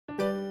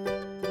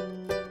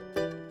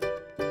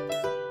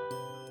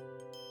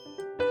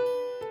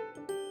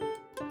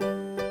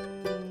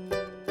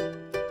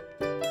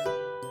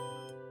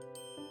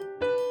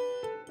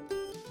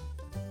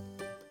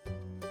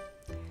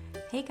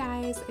Hey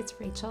guys, it's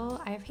Rachel.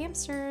 I have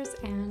hamsters,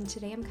 and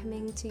today I'm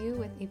coming to you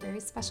with a very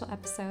special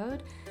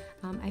episode.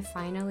 I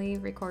finally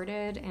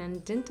recorded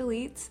and didn't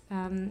delete.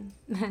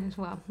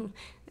 Well,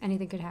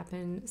 anything could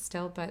happen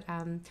still, but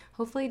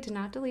hopefully did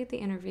not delete the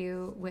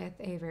interview with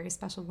a very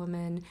special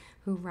woman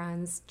who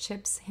runs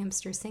Chip's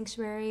Hamster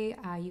Sanctuary.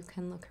 You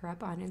can look her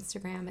up on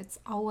Instagram. It's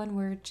all one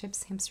word,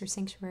 Chip's Hamster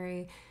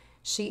Sanctuary.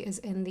 She is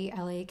in the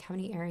LA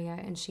County area,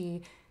 and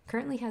she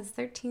currently has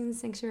 13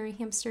 sanctuary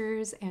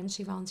hamsters, and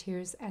she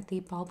volunteers at the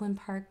Baldwin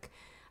Park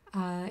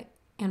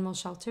Animal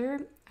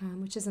Shelter,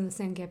 which is in the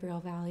San Gabriel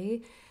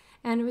Valley.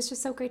 And it was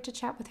just so great to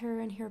chat with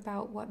her and hear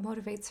about what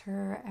motivates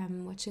her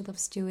and what she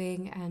loves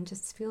doing, and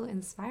just feel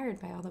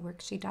inspired by all the work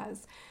she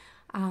does.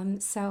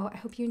 So I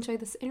hope you enjoy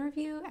this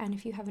interview, and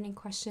if you have any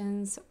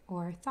questions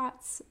or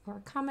thoughts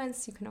or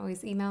comments, you can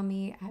always email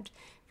me at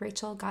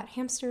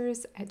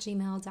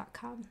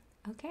rachel.hamsters@gmail.com.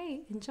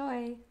 Okay,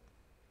 enjoy.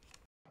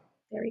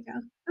 There we go.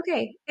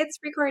 Okay, it's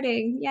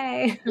recording.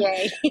 Yay.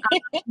 Yay.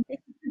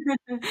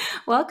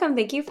 Welcome.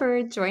 Thank you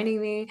for joining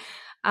me.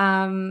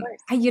 Of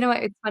course. You know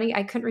what? It's funny.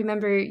 I couldn't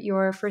remember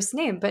your first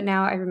name, but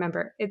now I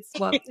remember. It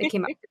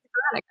came up. It's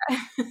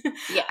Veronica.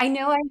 Yeah. I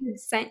know I had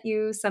sent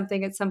you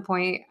something at some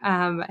point,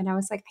 and I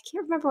was like, I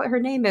can't remember what her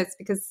name is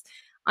because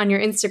on your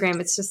Instagram,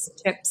 it's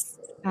just Chips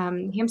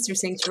Hamster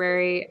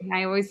Sanctuary. And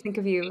I always think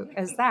of you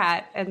as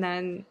that. And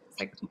then it's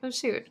like, oh,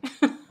 shoot.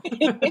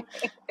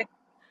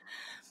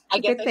 I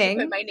guess Good I should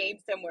put thing. my name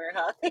somewhere,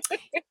 huh?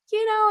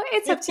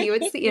 It's up to you.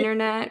 It's the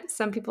internet.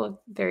 Some people have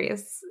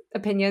various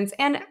opinions.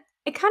 And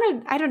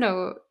I don't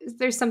know,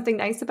 there's something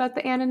nice about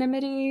the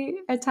anonymity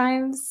at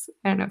times.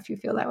 I don't know if you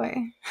feel that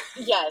way.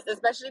 Yes,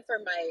 especially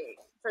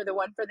for the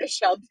one for the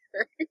shelter.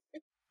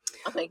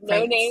 I'm like, no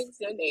Right. names,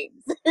 no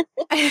names.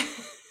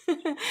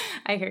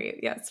 I hear you.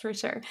 Yes, for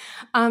sure.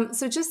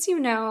 So just so you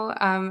know,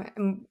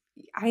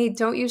 I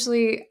don't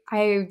usually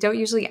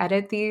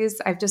edit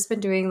these. I've just been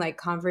doing like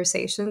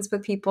conversations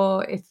with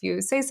people. If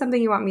you say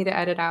something you want me to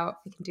edit out,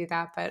 we can do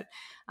that. But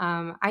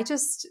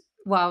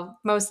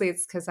mostly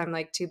it's because I'm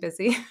like too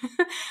busy.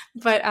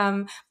 But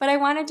I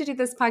wanted to do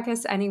this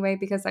podcast anyway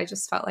because I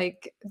just felt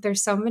like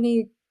there's so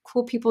many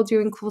cool people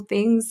doing cool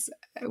things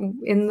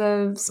in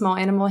the small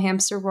animal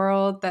hamster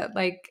world that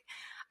like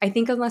I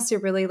think unless you're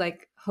really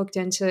like hooked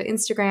into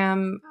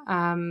Instagram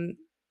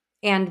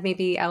and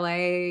maybe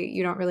LA,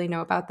 you don't really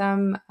know about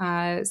them.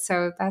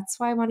 So that's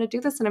why I want to do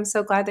this. And I'm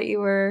so glad that you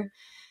were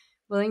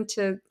willing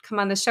to come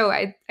on the show.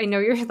 I know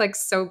you're like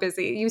so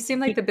busy. You seem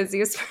like the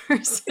busiest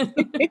person.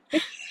 I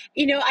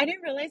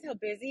didn't realize how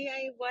busy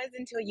I was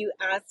until you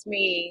asked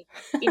me,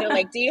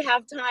 like, do you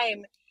have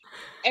time?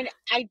 And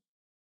I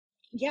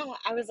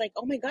was like,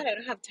 oh my God, I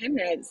don't have time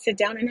to sit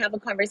down and have a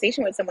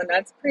conversation with someone.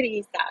 That's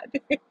pretty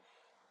sad.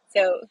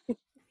 So,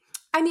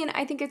 I mean,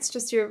 I think it's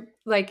just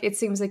it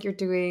seems like you're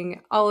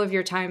doing all of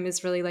your time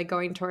is really like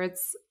going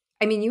towards,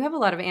 I mean, you have a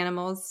lot of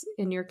animals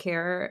in your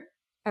care.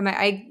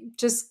 I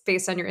just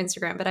based on your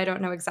Instagram, but I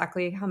don't know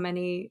exactly how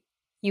many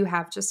you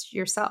have just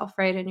yourself,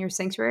 right, in your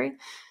sanctuary.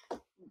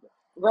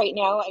 right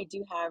now, I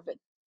do have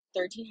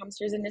 13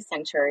 hamsters in the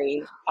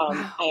sanctuary.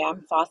 Wow. I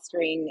am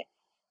fostering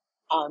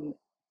um,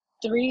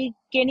 3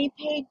 guinea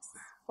pigs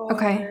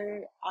Okay.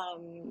 for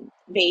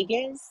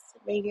Vegas.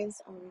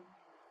 Vegas,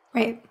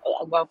 Right.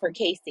 well, for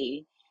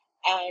Casey.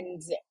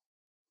 And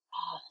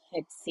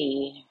let's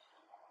see.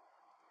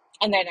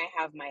 And then I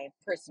have my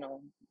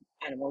personal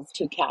animals,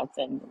 2 cats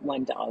and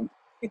 1 dog.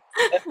 And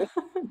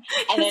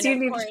Because then, you of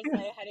need course,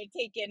 I had to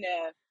take in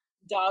a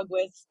dog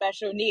with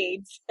special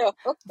needs. So,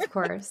 of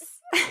course.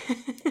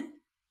 I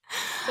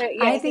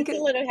yes, think it's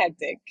a little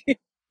hectic.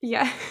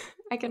 yeah,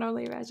 I can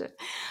only imagine.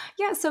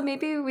 Yeah, so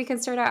maybe we can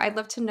start out. I'd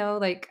love to know,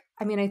 like,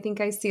 I mean, I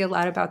think I see a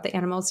lot about the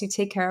animals you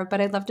take care of,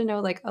 but I'd love to know,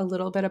 like, a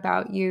little bit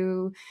about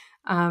you.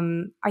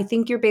 I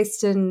think you're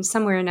based in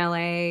somewhere in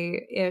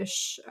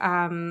LA-ish.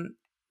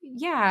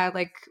 Yeah,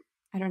 like,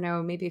 I don't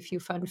know, maybe a few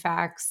fun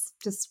facts,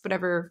 just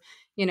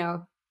you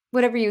know,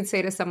 whatever you'd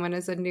say to someone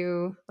as a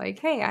new, like,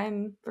 hey,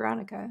 I'm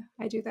Veronica.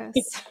 I do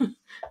this.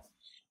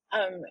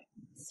 Um,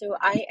 so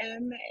I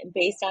am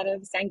based out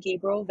of San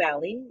Gabriel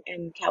Valley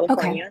in Okay,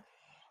 California.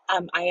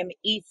 I am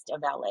east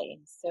of LA,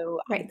 so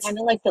I'm right. kind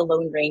of like the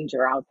Lone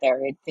Ranger out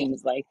there. It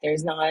seems like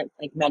there's not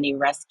like many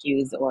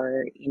rescues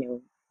or,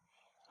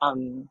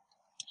 um,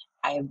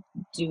 I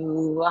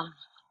do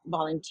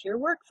volunteer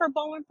work for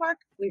Baldwin Park,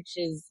 which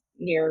is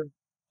near,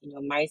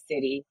 my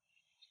city.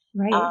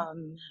 Right.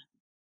 Um,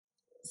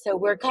 so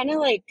we're kind of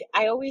like,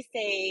 I always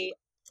say,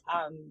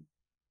 um,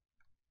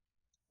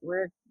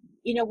 we're,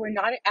 we're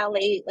not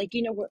LA, like,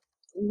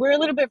 we're a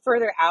little bit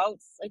further out,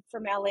 like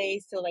from LA.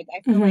 So like, I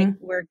feel like Hmm.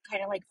 we're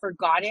kind of like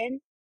forgotten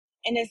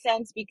in a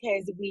sense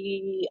because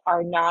we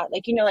are not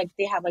like like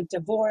they have like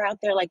Devore out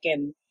there like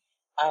in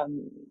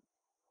um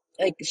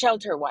like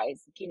shelter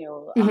wise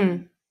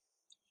Hmm.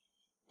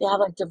 they have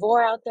like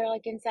Devore out there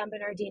like in San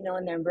Bernardino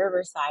and then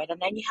Riverside,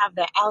 and then you have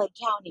the LA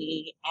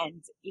County,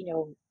 and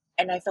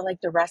and I feel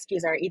like the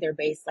rescues are either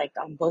based like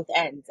on both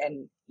ends,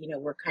 and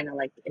we're kind of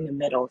like in the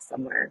middle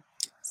somewhere,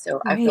 so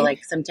I feel Right.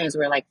 like sometimes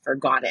we're like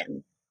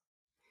forgotten.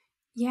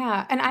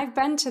 Yeah, and I've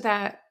been to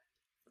that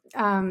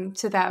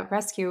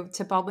rescue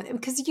to Baldwin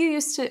because you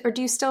used to, or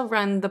do you still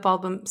run the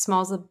Baldwin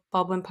Smalls of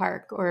Baldwin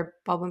Park or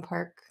Baldwin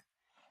Park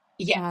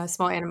Yes,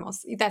 small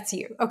animals? That's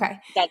you. Okay.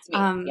 that's me.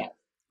 Um, Yes.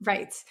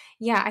 right.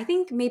 Yeah, I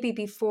think maybe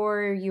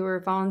before you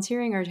were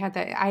volunteering or had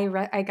that,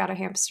 I got a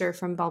hamster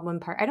from Baldwin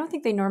Park. I don't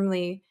think they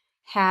normally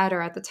had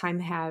or at the time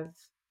have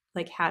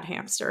like had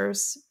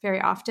hamsters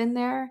very often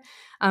there.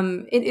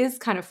 It is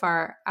kind of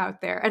far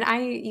out there, and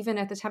I even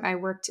at the time I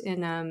worked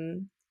in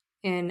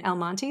El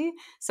Monte,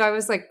 so I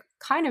was like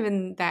kind of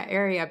in that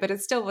area, but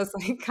it still was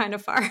like kind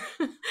of far.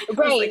 I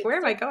was like, Right. where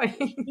am I So going?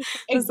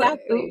 It was like,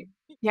 ooh, exactly.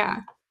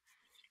 yeah.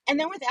 And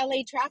then with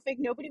LA traffic,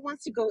 nobody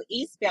wants to go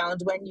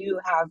eastbound when you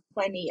have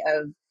plenty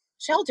of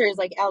shelters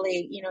like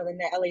LA, in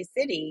the LA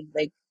city.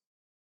 Like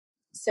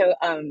so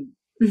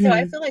so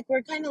I Hmm. feel like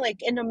we're kind of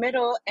like in the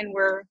middle and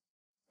we're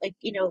like,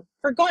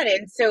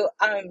 forgotten. So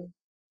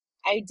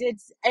I did,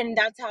 and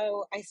that's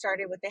how I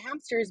started with the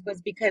hamsters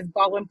was because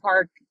Baldwin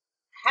Park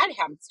had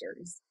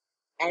hamsters.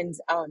 And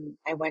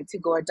I went to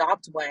go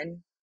adopt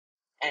one,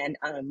 and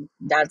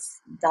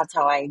that's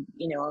how I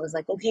was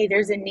like, okay,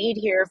 there's a need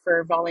here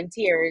for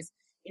volunteers,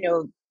 you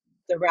know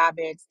the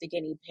rabbits, the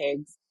guinea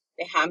pigs,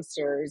 the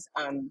hamsters.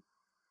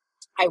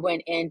 I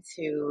went in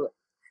to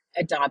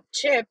adopt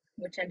Chip,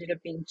 which ended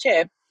up being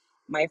Chip,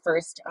 my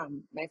first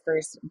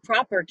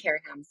proper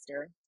care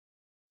hamster.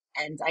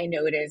 And I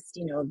noticed,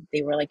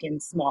 they were like in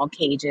small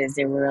cages.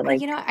 They were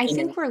like, I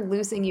think we're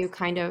losing you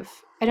kind of.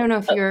 I don't know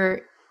if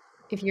you're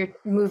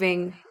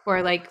moving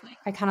or like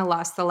I kind of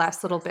lost the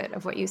last little bit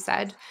of what you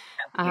said.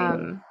 okay,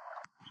 Um,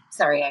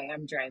 sorry, I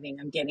am driving.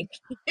 I'm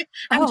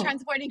oh,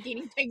 transporting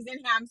guinea pigs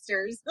and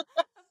hamsters of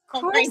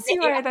on my course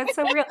you day are. That's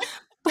so real.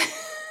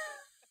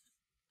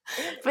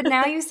 But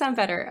now you sound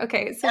better.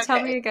 Okay, so tell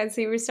me Okay. again.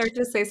 So you were starting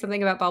to say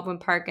something about Baldwin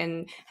Park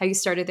and how you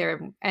started there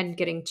and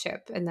getting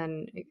Chip, and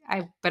then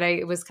but I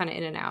it was kind of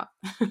in and out.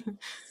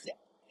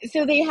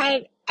 So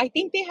I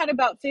think they had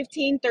about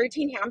 15,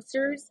 13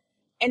 hamsters,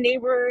 and they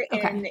were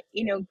Okay,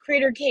 in,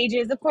 critter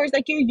cages, of course,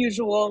 like your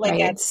usual, like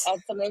right, at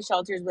some of the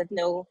shelters with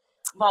no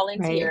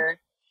right. volunteer.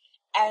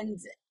 And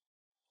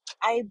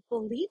I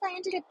believe I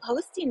ended up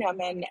posting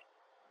them in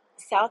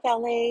South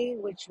LA,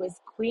 which was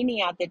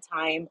Queenie at the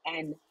time,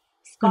 and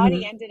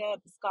Hmm.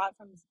 Scott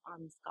from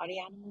Scotty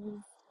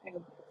Animals. I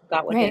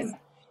forgot what Right. his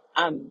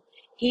um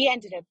he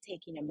ended up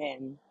taking them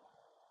in,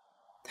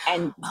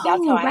 and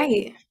Oh,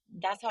 right.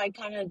 that's how I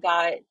kind of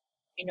got,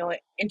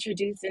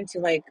 introduced into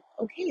like,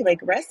 okay, like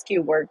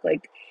rescue work,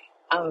 like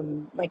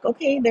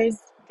okay,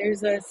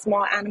 there's a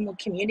small animal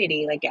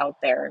community like out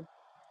there.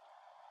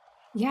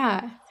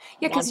 Yeah.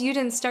 Yeah, because That's you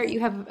didn't start, you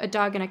have a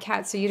dog and a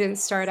cat, so you didn't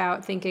start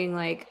out thinking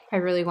like, I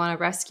really want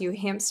to rescue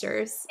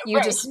hamsters. You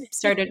right. just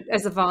started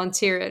as a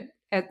volunteer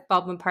at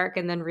Baldwin Park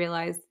and then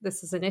realized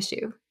this is an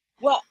issue.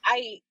 Well,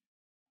 I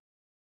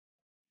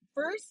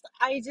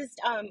just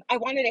I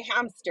wanted a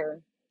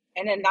hamster,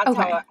 and then that's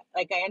how Okay.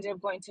 I ended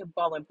up going to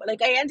Baldwin. But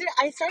like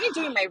I started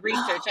doing my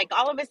research. Like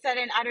all of a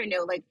sudden, I don't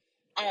know, like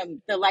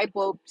the light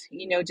bulb,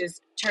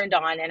 just turned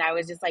on, and I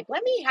was just like,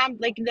 let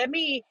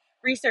me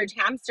research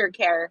hamster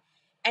care.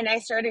 And I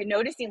started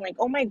noticing like,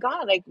 oh my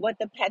god, like what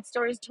the pet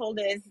stores told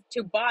us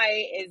to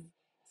buy is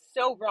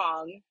so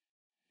wrong.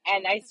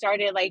 And I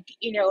started like,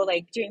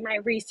 like doing my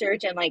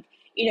research and like,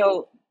 you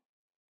know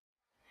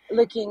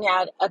looking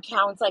at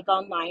accounts like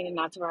online, and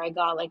that's where I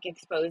got like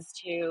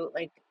exposed to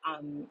like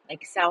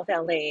South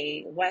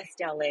LA, West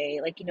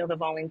LA, like the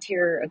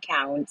volunteer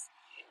accounts.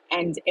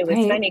 And it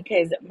was Right. funny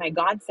because my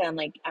godson,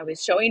 like I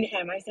was showing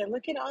him, I said,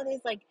 look at all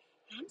this like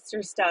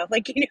hamster stuff,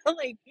 like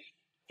like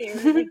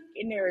they're like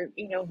in their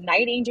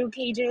night angel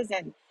cages,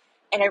 and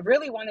I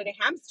really wanted a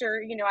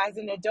hamster, as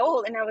an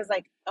adult, and I was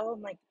like, oh,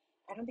 I'm like,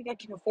 I don't think I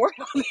can afford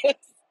all this.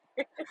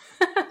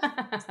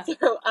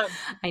 So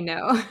I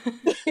know.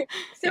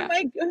 so Yeah.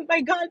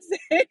 my godson,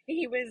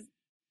 he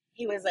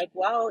was like,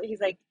 well,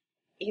 he's like,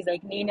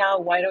 Nina,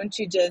 why don't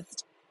you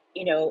just,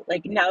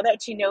 like now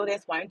that you know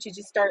this, why don't you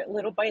just start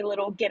little by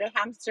little, get a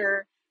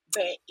hamster,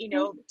 but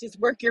just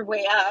work your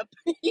way up,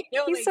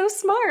 He's like, so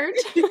smart.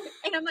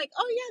 and I'm like,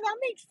 oh yeah, that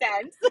makes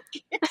sense.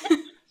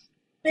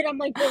 But I'm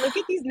like, but look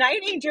at these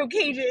night angel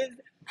cages.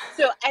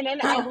 So, and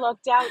then I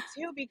lucked out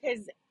too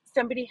because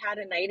somebody had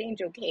a night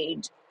angel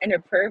cage and a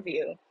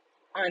purview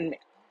on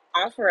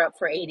offer up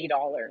for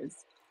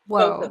 $80,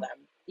 both of Whoa,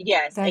 them.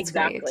 Yes, that's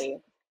great.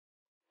 exactly.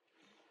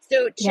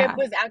 So Chip Yeah.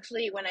 was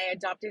actually, when I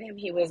adopted him,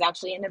 he was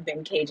actually in a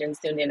bin cage, and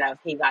soon enough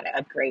he got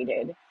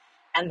upgraded.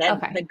 And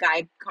then the Okay.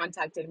 guy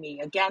contacted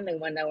me again, the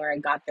one where I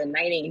got the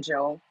night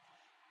angel,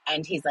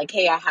 and he's like,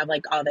 "Hey, I have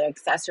like all the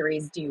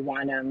accessories. Do you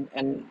want them?"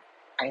 And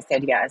I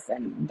said yes,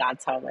 and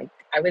that's how like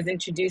I was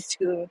introduced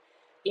to,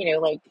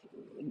 like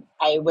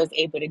I was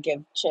able to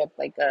give Chip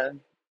like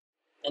an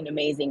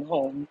amazing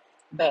home.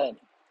 But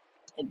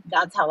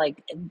that's how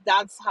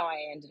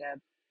I ended up,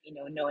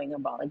 knowing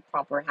about like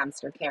proper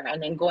hamster care,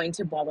 and then going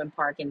to Baldwin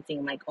Park and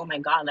seeing like, oh my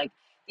god, like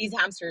these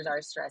hamsters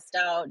are stressed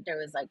out. There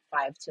was like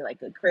five to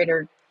like a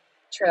critter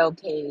trail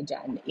cage,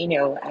 and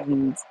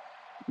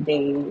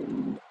they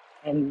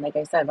And like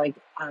I said, like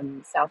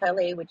South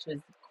LA, which was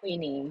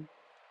Queenie,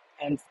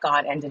 and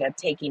Scott ended up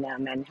taking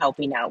them and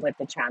helping out with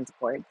the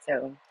transport.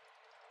 So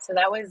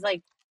that was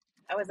like,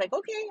 I was like,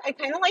 okay, I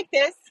kind of like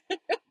this.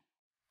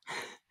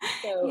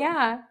 So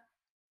Yeah.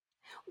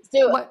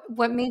 so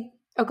What made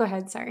Oh, go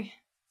ahead, sorry.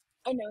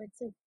 I know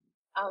it's a,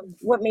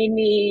 what made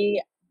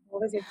me,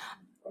 what was it?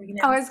 What were you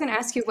Oh, gonna I ask? was going to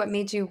ask you what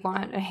made you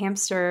want a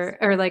hamster,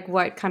 or like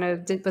what kind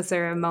of was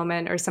there a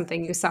moment or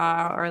something you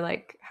saw, or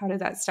like how did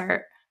that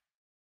start?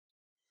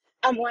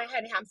 Well, I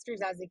had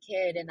hamsters as a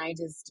kid, and I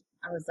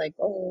was like,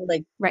 oh,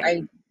 like Right.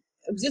 I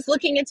was just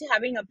looking into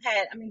having a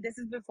pet. I mean, this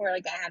is before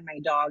like I had my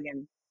dog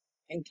and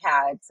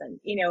cats, and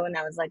and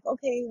I was like,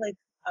 okay, like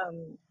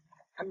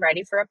I'm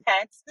ready for a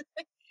pet,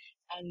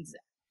 and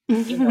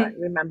I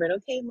remembered,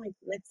 okay, I'm like,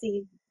 let's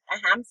see,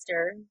 a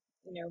hamster.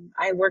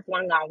 I work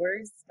long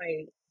hours.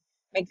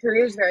 My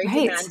career is very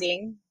Right.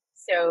 demanding,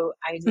 so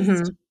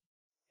Hmm.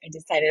 I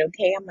decided,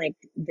 okay, I'm like,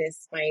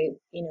 this might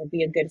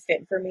be a good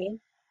fit for me.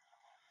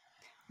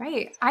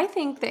 Right. I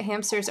think that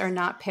hamsters are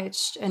not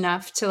pitched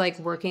enough to like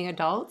working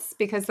adults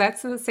because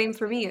that's the same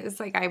for me. It's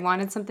like I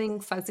wanted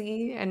something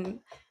fuzzy and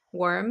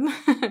warm,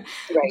 but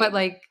Right.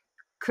 like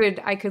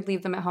I could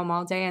leave them at home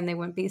all day and they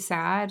wouldn't be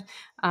sad.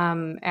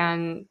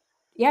 And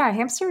yeah, a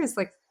hamster is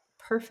like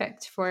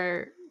perfect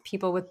for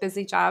people with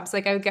busy jobs.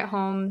 Like I would get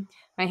home,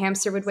 my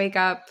hamster would wake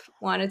up,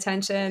 want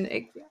attention.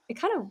 It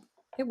kind of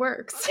it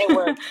works. It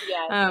works,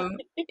 yes. um,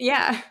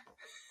 yeah,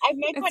 I've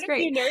met quite it's a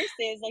few great.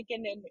 nurses, like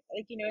in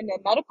the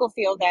medical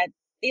field, that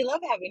they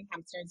love having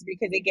hamsters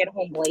because they get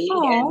home late,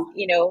 and Oh,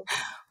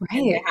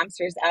 and the right.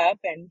 hamster's up,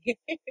 and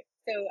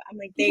so I'm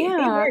like, they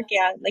Yeah. work,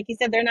 yeah. Like you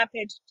said, they're not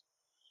pitched,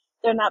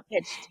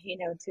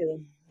 to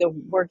the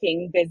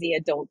working busy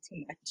adult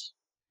too much.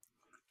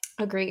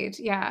 Agreed.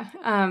 Yeah.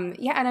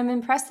 Yeah. And I'm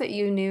impressed that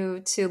you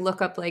knew to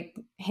look up like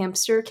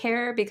hamster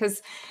care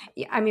because,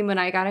 yeah, I mean, when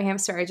I got a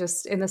hamster, I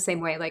just, in the same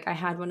way, like I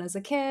had one as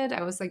a kid,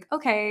 I was like,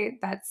 okay,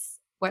 that's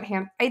what I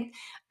didn't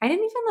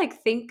even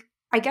like think,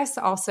 I guess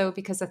also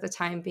because at the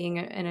time being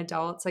an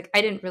adult, like I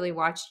didn't really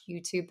watch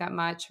YouTube that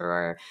much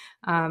or,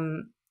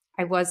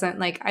 I wasn't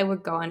like, I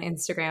would go on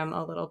Instagram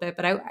a little bit,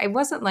 but I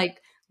wasn't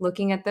like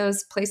looking at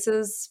those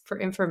places for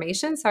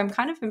information. So I'm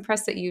kind of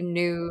impressed that you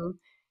knew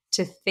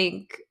to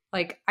think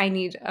like I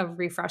need a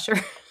refresher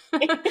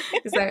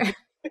because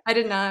I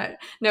did not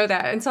know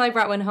that until I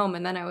brought one home,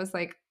 and then I was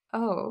like,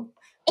 oh,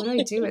 what do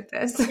I do with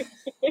this?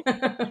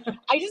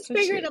 I just So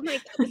figured, shoot. I'm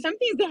like, some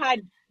things that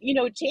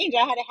had changed.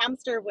 I had a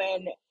hamster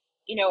when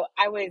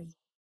I was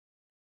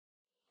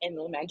in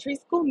elementary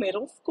school,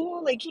 middle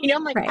school. Like,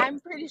 I'm like, Right. I'm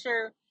pretty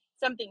sure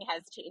something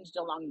has changed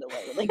along the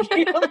way. Like,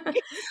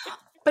 like,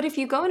 But if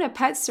you go in a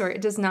pet store,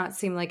 it does not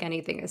seem like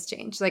anything has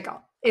changed. Like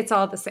it's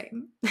all the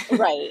same.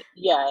 right.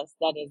 Yes,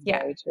 that is Yeah,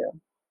 very true.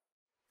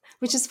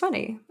 which is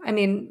funny. I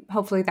mean,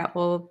 hopefully that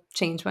will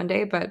change one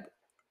day, but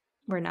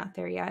we're not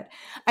there yet.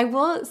 I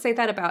will say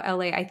that about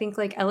LA. I think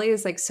like LA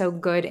is like so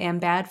good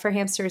and bad for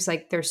hamsters.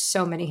 Like there's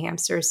so many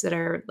hamsters that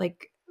are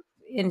like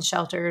in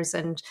shelters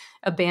and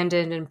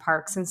abandoned in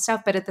parks and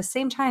stuff. But at the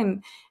same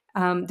time,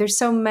 there's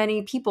so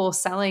many people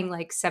selling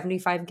like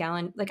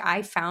 75-gallon. Like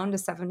I found a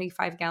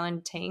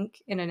 75-gallon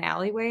tank in an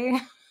alleyway.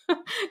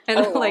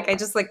 And Oh, like wow. I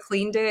just like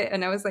cleaned it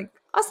and I was like,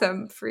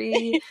 awesome,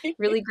 free,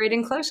 really great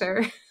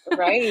enclosure.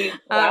 Right.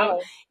 um,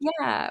 Wow.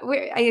 yeah,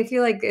 I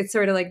feel like it's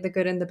sort of like the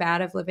good and the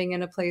bad of living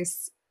in a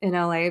place in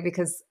LA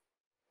because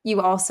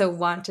you also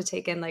want to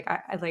take in like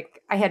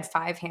I had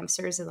 5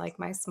 hamsters in like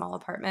my small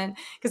apartment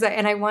because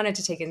I wanted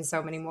to take in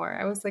so many more.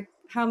 I was like,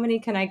 how many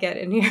can I get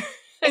in here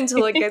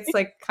until it gets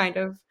like kind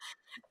of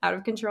out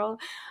of control?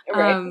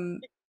 Right.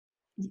 Um,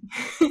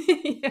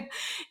 yeah.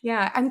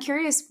 Yeah, I'm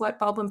curious what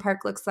Baldwin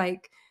Park looks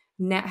like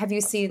now. Have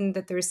you seen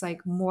that there's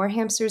like more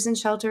hamsters in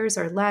shelters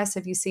or less?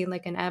 Have you seen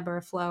like an ebb or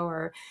a flow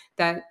or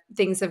that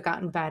things have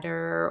gotten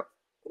better?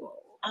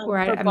 Or For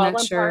I'm not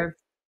Baldwin Park, sure.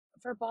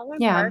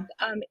 Yeah.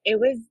 it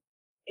was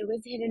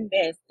hit and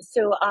miss.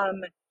 So,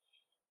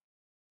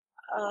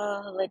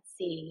 let's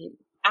see.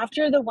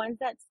 After the ones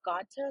that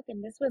Scott took,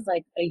 and this was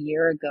like a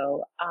year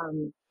ago,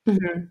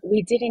 Hmm.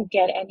 we didn't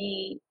get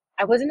any.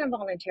 I wasn't a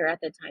volunteer at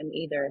the time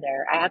either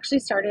there. I actually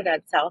started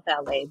at South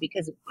LA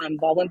because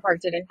Baldwin Park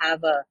didn't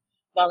have a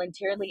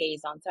volunteer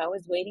liaison, so I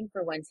was waiting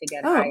for one to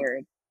get Oh,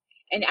 hired.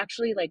 And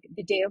actually, like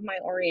the day of my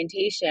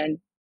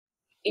orientation,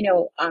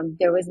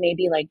 there was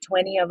maybe like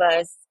 20 of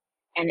us,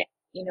 and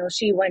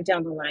she went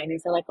down the line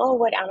and said like, "Oh,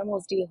 what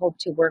animals do you hope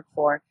to work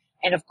for?"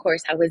 And of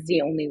course, I was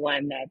the only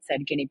one that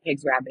said guinea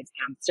pigs, rabbits,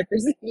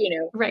 hamsters.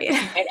 right.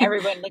 And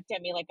everyone looked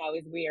at me like I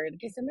was weird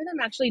because some of them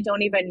actually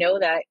don't even know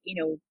that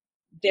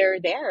they're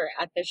there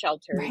at the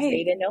shelters. They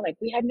Right. didn't know, like,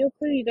 we had no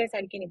clue you guys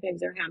had guinea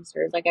pigs or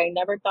hamsters. Like, I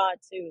never thought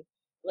to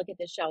look at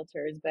the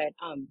shelters, but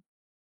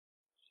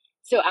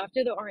so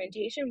after the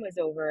orientation was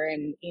over,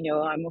 and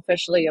I'm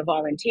officially a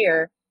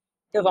volunteer,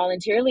 the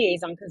volunteer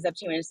liaison comes up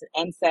to me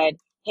and said,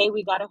 "Hey,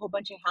 we got a whole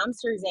bunch of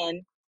hamsters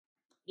in.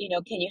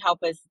 Can you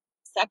help us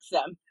sex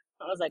them?"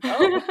 I was like,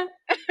 "Oh."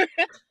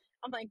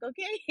 I'm like,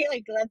 "Okay,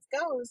 like let's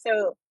go."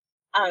 So,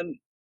 um,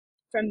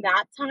 from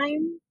that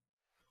time,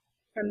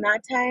 from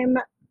that time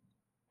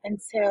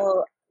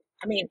until,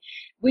 I mean,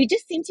 we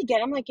just seem to get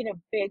them like in a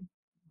big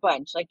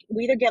bunch. Like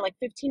we either get like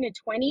 15 to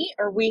 20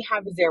 or we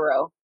have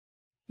zero.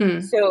 Hmm.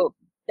 So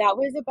that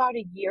was about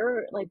a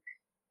year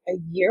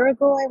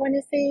ago, I want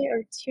to say,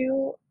 or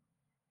two.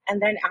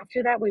 And then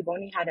after that, we've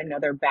only had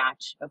another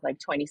batch of like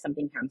 20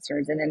 something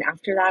hamsters. And then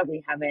after that,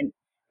 we haven't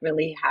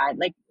really had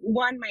like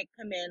one might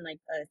come in like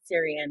a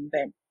Syrian,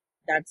 but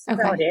that's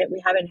about Okay. it.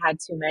 We haven't had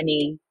too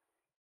many.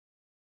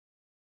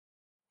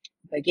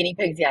 But guinea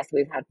pigs, yes,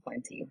 we've had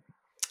plenty.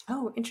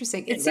 Oh,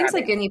 interesting. It And seems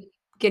like rabbits.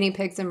 guinea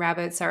pigs and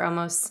rabbits are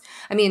almost,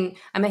 I mean,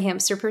 I'm a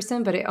hamster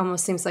person, but it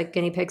almost seems like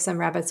guinea pigs and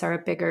rabbits are a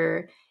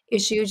bigger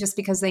issue just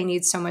because they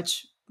need so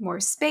much more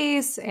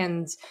space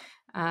and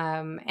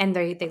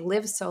they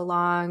live so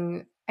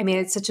long. I mean,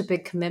 it's such a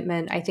big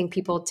commitment. I think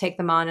people take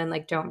them on and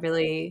like don't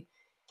really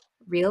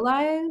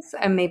realize,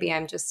 and maybe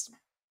I'm just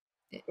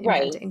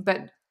Right. inventing,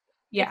 but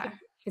yeah,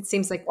 it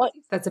seems like Well,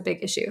 that's a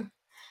big issue.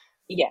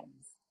 yes,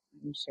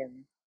 I'm sure.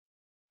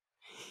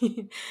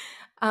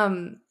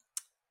 um,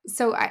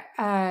 So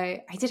I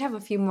did have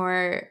a few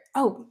more.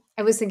 Oh,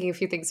 I was thinking a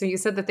few things. So you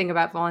said the thing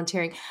about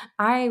volunteering.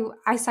 I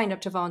signed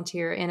up to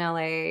volunteer in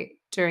LA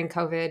during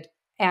COVID,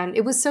 and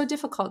it was so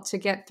difficult to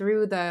get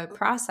through the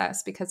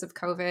process because of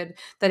COVID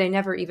that I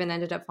never even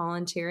ended up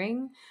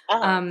volunteering.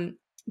 Uh-huh.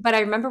 But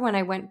I remember when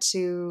I went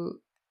to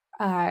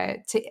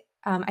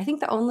I think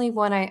the only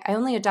one I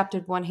only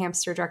adopted one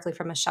hamster directly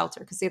from a shelter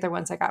because the other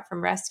ones I got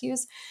from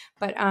rescues.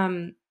 But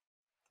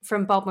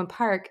from Baldwin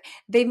Park,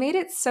 they made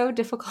it so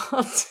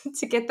difficult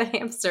to get the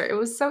hamster. It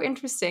was so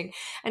interesting.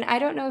 And I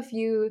don't know if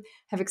you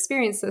have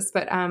experienced this,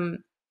 but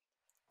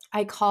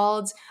I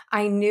called,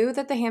 I knew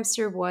that the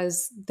hamster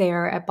was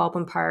there at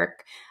Baldwin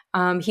Park.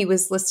 He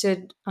was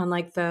listed on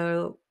like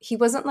he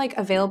wasn't like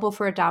available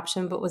for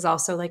adoption, but was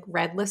also like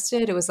red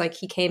listed. It was like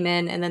he came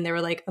in and then they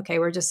were like, okay,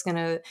 we're just going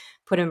to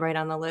put him right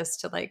on the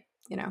list to like,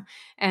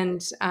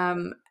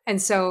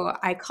 and so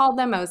I called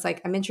them. I was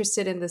like, I'm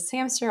interested in this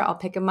hamster. I'll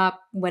pick him up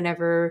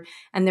whenever.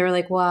 And they were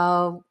like,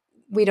 well,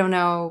 we don't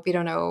know. We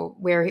don't know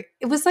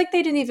it was like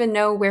they didn't even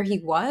know where he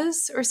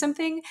was or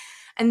something.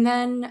 And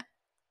then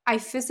I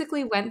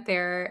physically went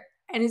there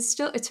and it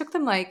took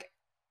them like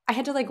I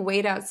had to like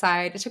wait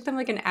outside. It took them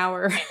like an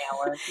hour. An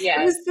hour. It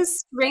Yes. was the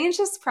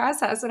strangest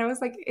process. And I was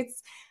like,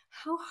 it's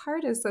how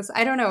hard is this?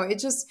 I don't know.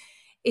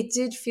 It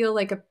did feel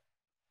like a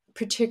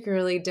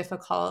particularly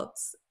difficult.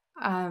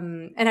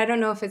 And I don't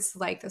know if it's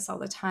like this all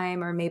the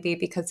time or maybe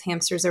because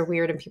hamsters are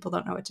weird and people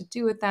don't know what to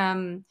do with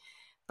them.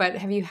 But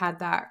have you had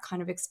that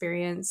kind of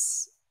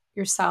experience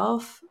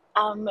yourself?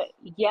 Um,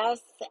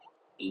 yes,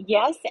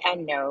 yes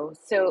and no.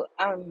 So,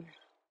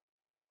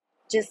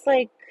 just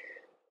like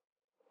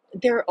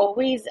they're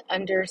always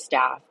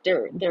understaffed.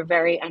 They're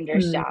very Mm,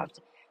 understaffed.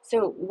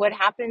 So what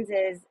happens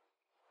is,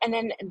 and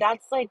then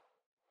that's like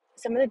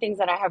some of the things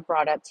that I have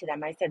brought up to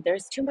them. I said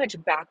there's too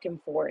much back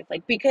and forth,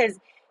 like because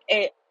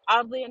it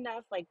oddly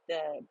enough, like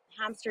the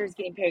hamsters,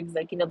 guinea pigs,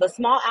 like the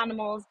small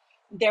animals,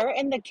 they're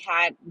in the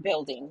cat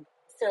building.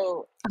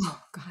 So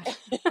oh God.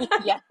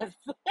 yes,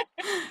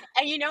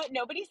 and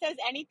nobody says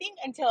anything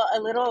until a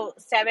little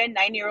 7,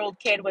 9 year old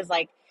kid was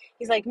like,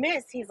 he's like,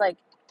 Miss, he's like,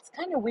 it's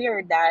kind of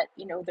weird that,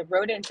 the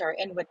rodents are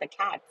in with the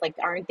cats. Like,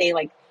 aren't they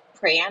like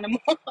prey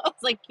animals?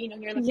 Like,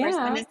 you're the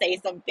first one Yeah. to say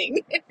something.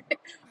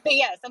 But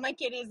yeah, so my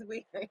kid is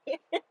weird.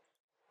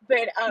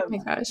 But Oh my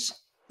gosh.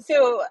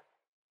 so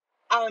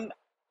um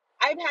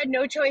I've had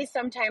no choice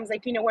sometimes,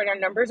 like, when our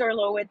numbers are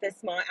low with the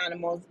small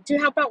animals to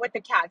help out with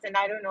the cats. And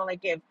I don't know,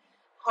 like, if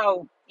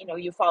how,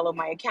 you follow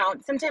my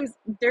account. Sometimes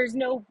there's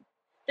no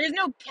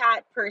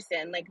cat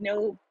person, like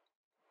no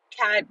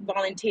cat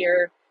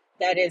volunteer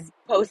that is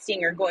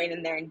posting or going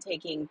in there and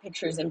taking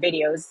pictures and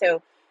videos.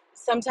 So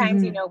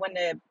sometimes, Mhm. when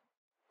the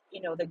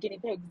guinea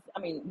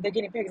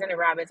pigs and the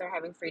rabbits are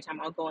having free time,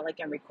 I'll go and like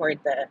and record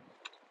the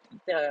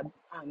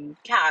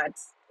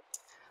cats.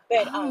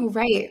 But Oh,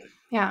 right.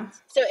 Yeah.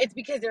 so it's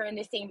because they're in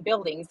the same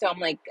building. So I'm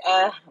like,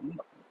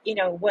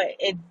 what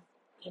it,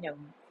 you know,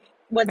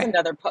 what's Right.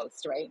 another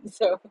post, right?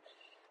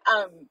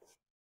 Um,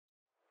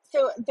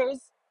 so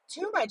there's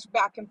too much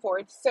back and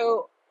forth.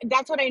 So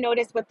that's what I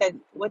noticed with the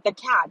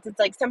cats. It's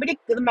like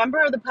the member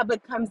of the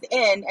public comes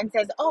in and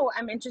says, "Oh,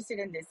 I'm interested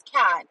in this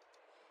cat,"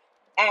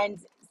 and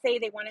say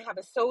they want to have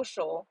a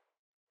social.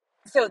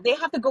 So they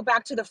have to go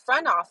back to the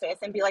front office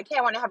and be like, hey,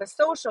 I want to have a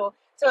social.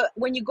 So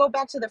when you go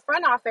back to the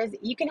front office,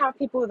 you can have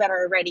people that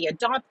are already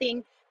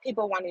adopting,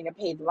 people wanting to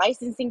pay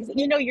licensing.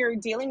 You're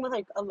dealing with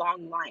like a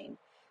long line.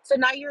 So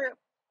now you're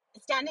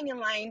standing in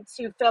line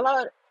to fill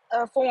out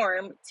a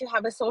form to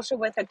have a social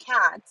with a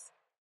cat,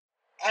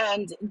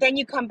 and then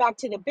you come back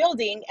to the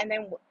building, and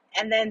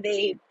then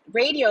they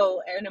radio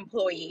an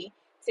employee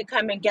to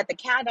come and get the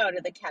cat out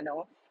of the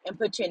kennel and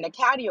put you in the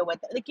catio with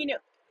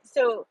it.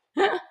 So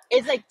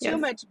it's like too Yes.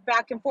 much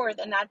back and forth,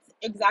 and that's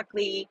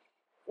exactly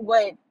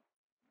what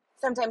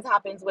sometimes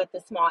happens with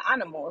the small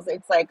animals.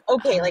 It's like,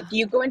 okay, like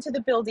you go into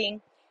the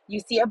building, you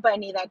see a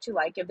bunny that you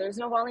like. If there's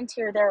no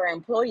volunteer there or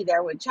employee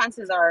there, what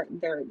chances are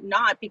they're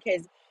not,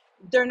 because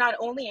they're not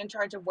only in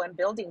charge of one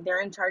building,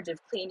 they're in charge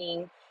of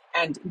cleaning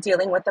and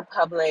dealing with the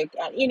public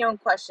and,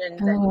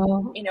 questions and,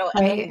 Oh, and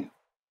right. then,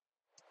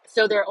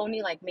 so they're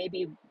only like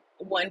maybe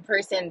one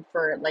person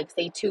for like,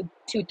 say,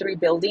 three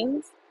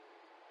buildings.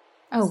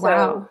 Oh, So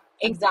wow.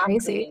 That's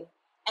crazy. exactly.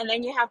 And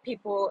then you have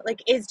people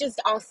like, it's just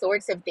all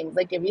sorts of things.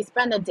 Like if you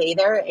spend a day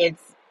there,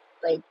 it's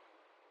like,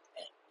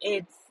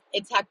 it's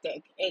it's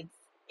hectic.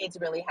 It's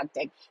really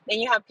hectic. Then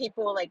you have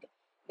people like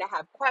that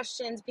have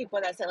questions, people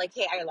that say like,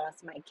 "Hey, I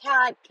lost my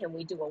cat. Can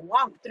we do a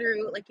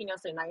walkthrough?" Like,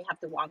 so now you have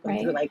to walk them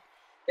through Right. like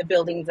the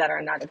buildings that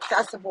are not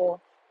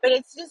accessible. But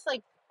it's just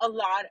like a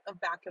lot of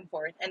back and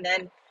forth. And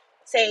then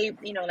say,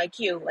 like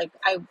like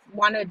I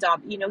want to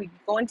adopt, you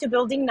go into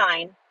building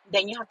 9,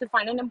 then you have to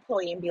find an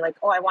employee and be like,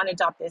 "Oh, I want to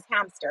adopt this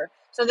hamster."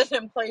 So this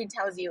employee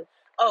tells you,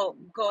 "Oh,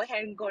 go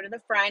ahead and go to the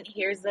front.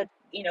 Here's the,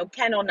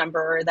 kennel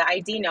number or the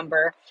ID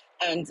number."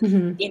 And,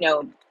 Hmm. you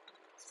know,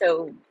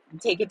 so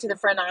take it to the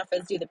front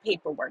office, do the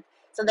paperwork.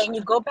 So then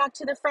you go back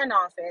to the front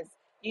office,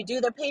 you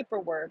do the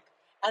paperwork,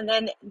 and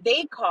then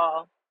they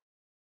call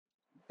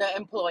the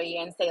employee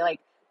and say,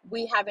 like,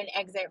 we have an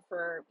exit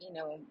for,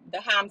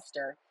 the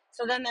hamster.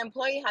 So then the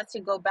employee has to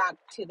go back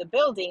to the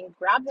building,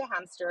 grab the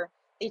hamster,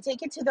 they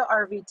take it to the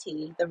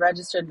RVT, the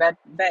registered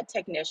vet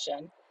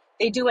technician.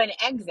 They do an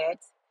exit.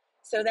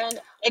 So then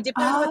it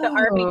depends what the Oh,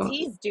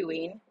 RVT is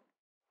doing.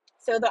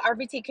 So the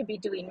RVT could be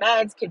doing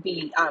meds, could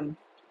be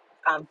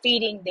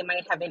feeding. They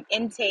might have an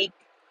intake.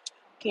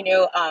 You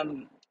know,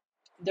 um,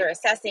 they're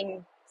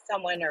assessing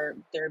someone, or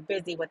they're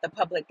busy with the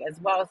public as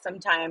well.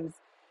 Sometimes,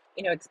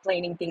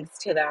 explaining things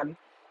to them.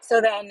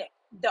 So then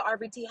the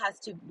RVT has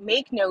to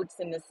make notes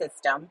in the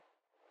system,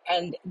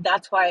 and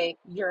that's why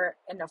you're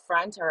in the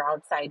front or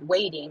outside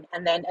waiting.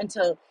 And then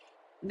until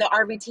the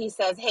RVT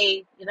says,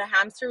 "Hey, the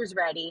hamster is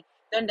ready,"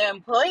 then the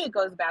employee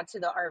goes back to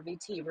the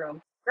RVT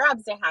room,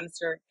 grabs the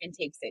hamster, and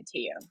takes it to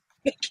you.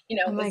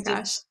 oh my It's just,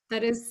 gosh.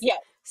 That is yeah.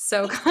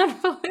 so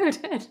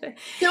convoluted.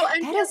 So That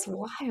until is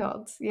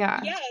wild.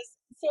 Yeah. Yes.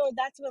 So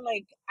that's what,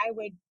 like, I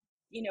would,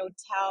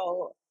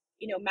 tell,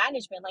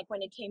 management, like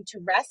when it came to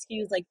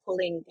rescues, like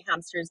pulling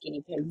hamsters,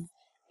 guinea pigs,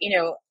 you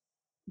know,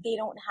 they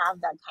don't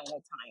have that kind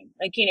of time.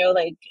 Like,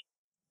 like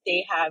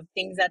they have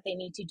things that they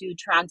need to do,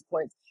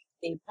 transports.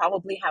 They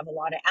probably have a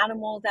lot of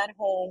animals at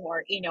home,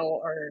 or,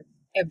 or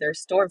if they're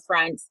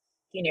storefronts,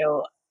 you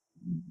know,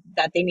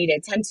 that they need to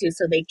attend to.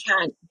 So they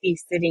can't be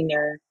sitting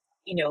there,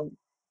 you know,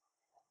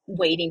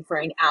 waiting for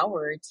an hour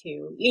or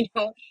two,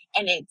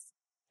 and it's,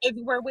 if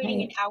we're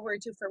waiting an Right. hour or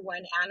two for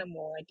one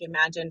animal, like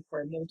imagine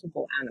for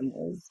multiple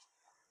animals.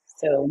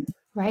 So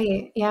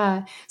Right.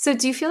 Yeah. So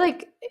do you feel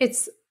like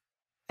it's,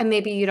 and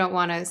maybe you don't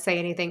want to say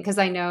anything because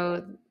I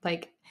know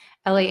like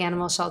LA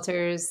animal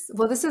shelters,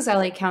 well, this is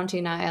LA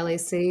County, not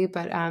LAC,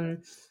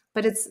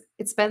 but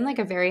it's been like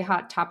a very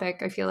hot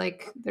topic. I feel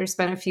like there's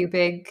been a few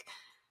big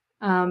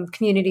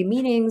community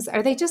meetings.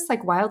 Are they just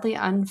like wildly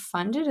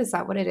unfunded? Is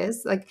that what it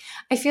is? Like,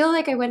 I feel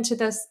like I went to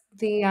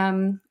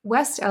the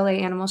West LA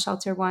Animal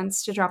Shelter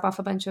once to drop off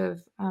a bunch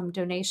of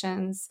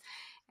donations,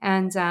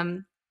 and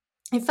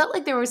I felt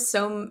like there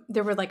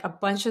were like a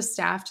bunch of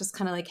staff just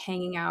kind of like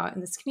hanging out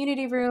in this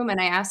community room. And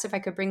I asked if I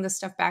could bring the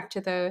stuff back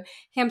to the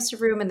hamster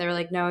room, and they were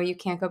like, "No, you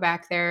can't go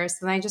back there."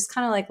 So then I just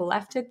kind of like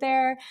left it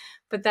there.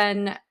 But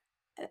then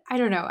I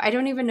don't know. I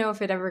don't even know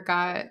if it ever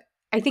got.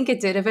 I think it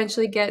did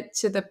eventually get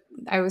to the.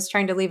 I was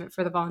trying to leave it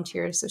for the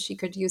volunteers so she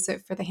could use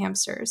it for the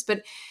hamsters,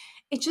 but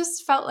it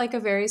just felt like a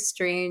very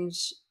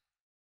strange,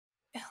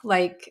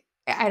 like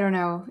I don't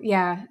know,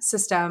 yeah,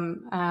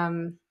 system.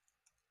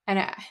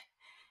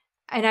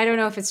 And I don't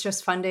know if it's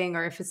just funding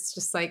or if it's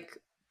just like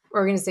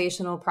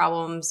organizational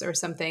problems or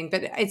something.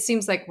 But it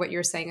seems like what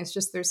you're saying is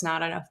just there's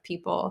not enough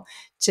people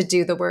to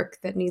do the work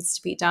that needs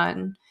to be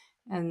done,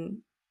 and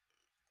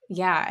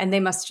yeah, and they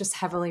must just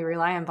heavily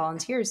rely on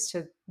volunteers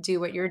to do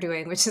what you're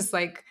doing, which is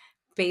like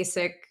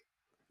basic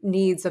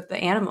needs of the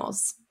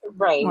animals, more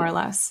right, or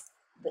less.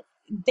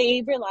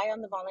 they rely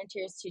on the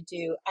volunteers to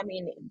do, I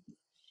mean,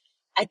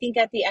 I think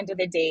at the end of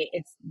the day,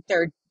 it's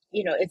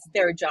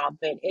their job.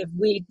 But if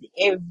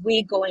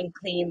we go and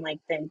clean like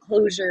the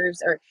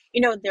enclosures, or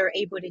they're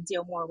able to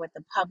deal more with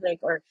the public,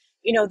 or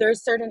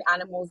there's certain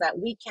animals that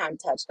we can't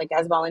touch. Like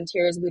as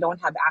volunteers, we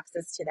don't have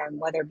access to them,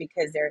 whether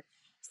because they're,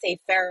 say,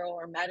 feral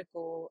or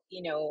medical,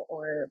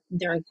 or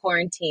they're in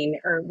quarantine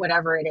or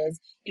whatever it is.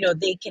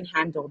 They can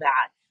handle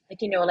that. Like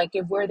like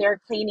if we're there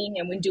cleaning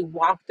and we do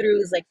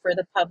walkthroughs, like for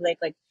the public,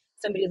 like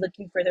somebody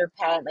looking for their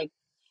pet, like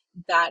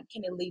that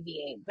can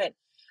alleviate. But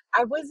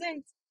I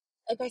wasn't,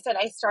 like I said,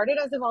 I started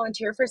as a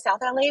volunteer for South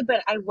LA,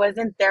 but I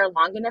wasn't there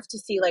long enough to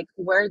see like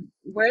where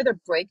the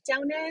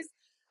breakdown is.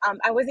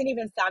 I wasn't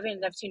even savvy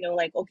enough to know,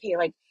 like, okay,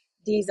 like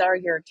these are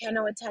your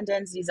kennel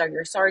attendants, these are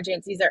your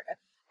sergeants, these are.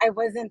 I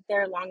wasn't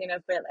there long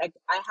enough, but like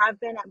I have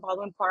been at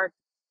Baldwin Park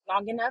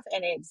long enough,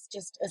 and it's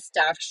just a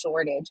staff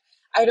shortage.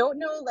 I don't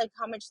know like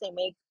how much they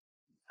make.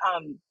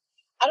 Um,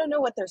 I don't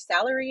know what their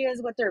salary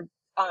is, what their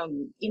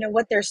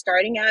what they're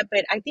starting at,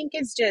 but I think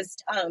it's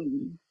just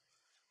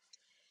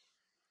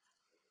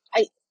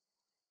I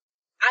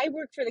I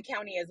work for the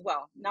county as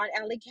well, not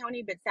LA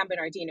County, but San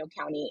Bernardino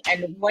County.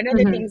 And one of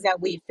the Hmm. things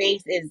that we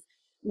face is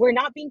we're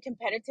not being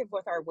competitive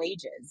with our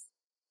wages.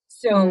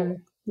 So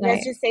Mm,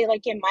 let's right. just say,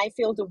 like in my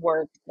field of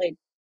work, like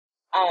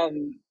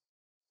um,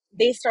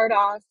 they start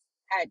off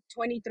at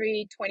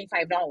 23,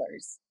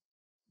 $25,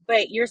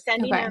 but you're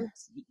sending Okay. them,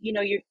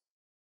 you're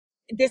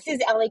this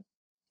is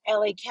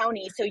LA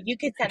County, so you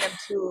could send them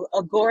to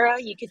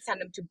Agora, you could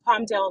send them to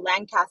Palmdale,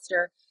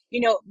 Lancaster.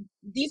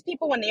 These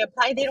people, when they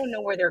apply, they don't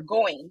know where they're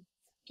going.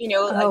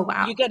 Oh, You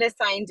wow. get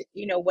assigned,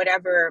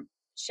 whatever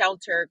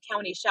shelter,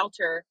 county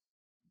shelter,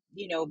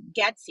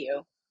 gets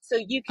you. So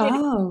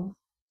Oh,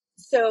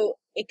 so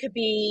it could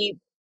be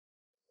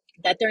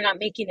that they're not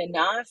making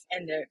enough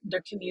and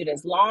their commute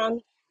is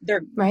long.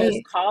 There's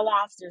right. call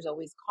offs, there's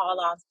always call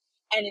offs.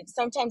 And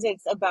sometimes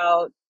it's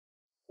about,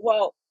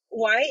 well,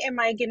 why am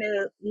I going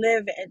to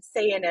live and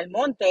say in El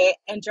Monte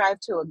and drive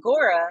to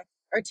Agora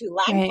or to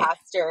Right.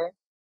 Lancaster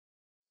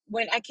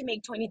when I can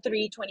make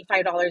 $23,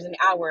 $25 an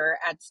hour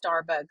at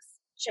Starbucks,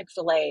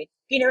 Chick-fil-A?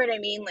 You know what I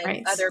mean? Like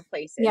Right. other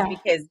places, Yeah.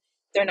 because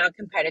they're not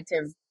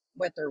competitive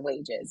with their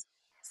wages.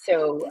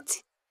 So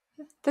That's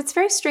That's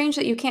very strange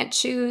that you can't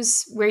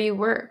choose where you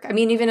work. I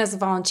mean, even as a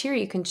volunteer,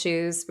 you can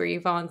choose where you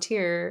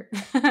volunteer.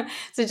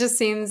 So it just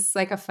seems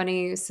like a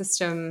funny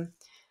system,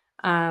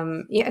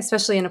 yeah,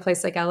 especially in a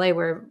place like LA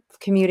where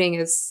commuting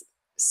is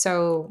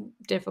so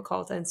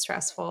difficult and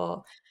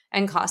stressful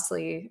and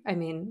costly. I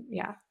mean,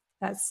 yeah,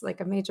 that's like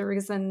a major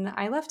reason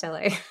I left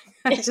LA.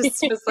 I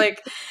just was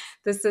like,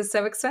 this is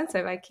so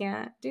expensive. I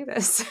can't do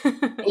this.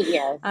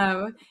 yes,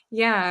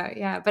 Yeah,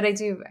 yeah. But I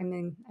do, I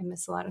mean, I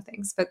miss a lot of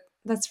things, but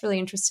that's really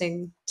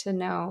interesting to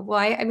know. Well,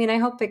 I mean, I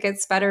hope it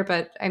gets better,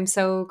 but I'm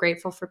so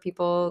grateful for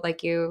people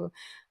like you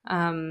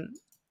um,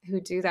 who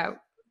do that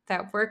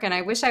work, and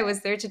I wish I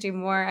was there to do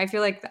more. I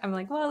feel like I'm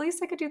like, well, at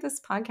least I could do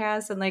this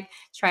podcast and like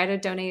try to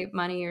donate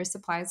money or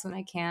supplies when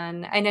I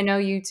can. And I know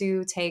you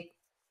do take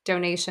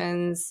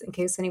donations in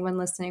case anyone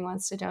listening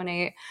wants to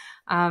donate.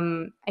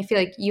 I feel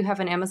like you have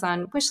an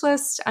Amazon wish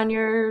list on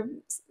your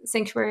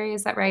sanctuary,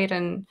 is that right?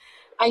 And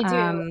I do.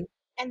 um,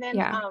 And then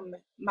yeah.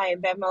 my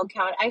Venmo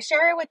account, I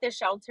share it with the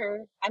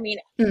shelter. I mean,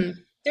 Mm,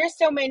 there's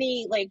so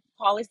many like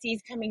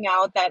policies coming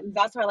out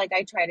that's why like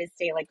I try to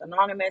stay like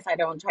anonymous. I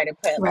don't try to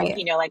put like, right.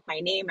 like my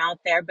name out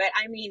there, but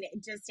I mean,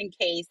 just in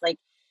case, like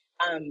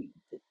um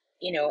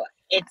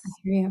I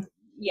it's hear you.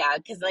 yeah,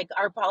 because like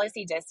our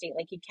policy does state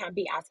like you can't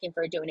be asking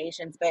for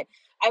donations, but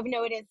I've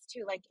noticed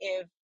too, like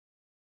if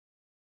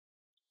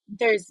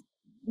there's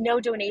no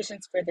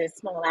donations for the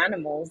small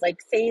animals,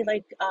 like say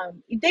like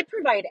they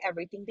provide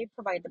everything. They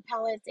provide the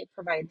pellets, they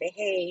provide the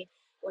hay,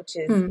 which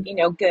is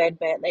Mm. good,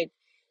 but like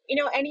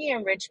any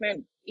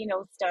enrichment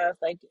stuff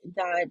like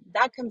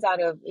that comes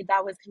out of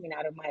that was coming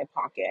out of my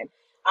pocket.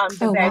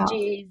 The Oh, wow.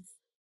 veggies,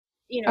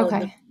 the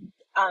Okay.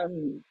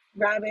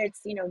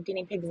 rabbits,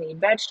 guinea pigs need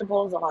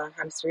vegetables. All our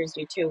hamsters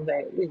do too,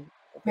 but we,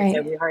 like I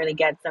said, Right. we hardly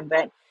get them.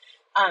 But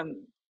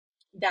um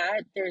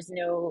that there's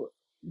no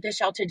the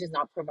shelter does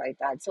not provide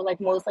that. So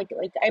like most like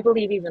I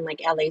believe even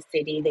like LA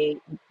City,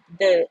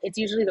 it's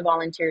usually the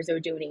volunteers or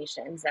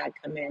donations that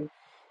come in.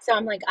 So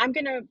I'm like, I'm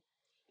gonna,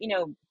 you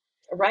know,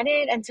 run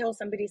it until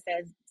somebody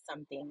says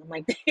something. I'm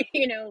like,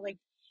 like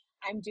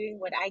I'm doing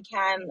what I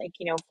can, like,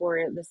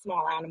 for the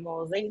small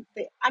animals.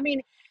 I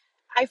mean,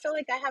 I feel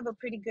like I have a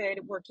pretty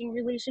good working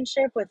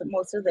relationship with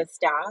most of the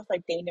staff.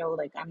 Like they know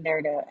like I'm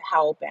there to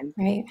help and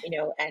Right.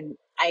 and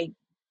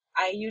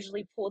I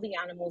usually pull the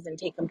animals and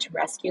take them to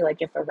rescue,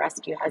 like if a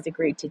rescue has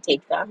agreed to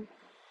take them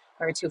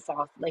or to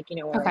foster, like,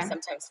 or Okay.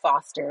 sometimes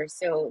foster.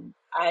 So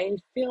I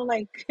feel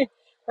like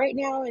right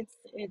now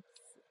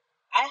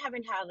I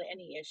haven't had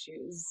any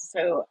issues.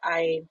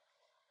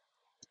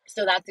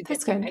 So that's a good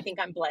That's thing. I good. think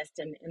I'm blessed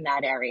in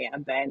that area,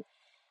 but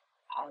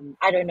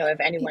I don't know if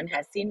anyone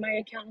has seen my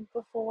account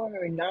before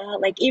or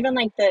not. Like even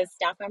like the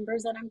staff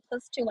members that I'm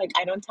close to, like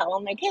I don't tell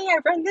them like, hey, I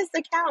run this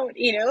account,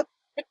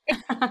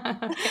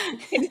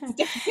 I just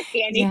don't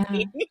say Yeah.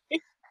 anything.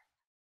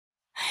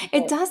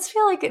 It But does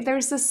feel like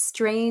there's this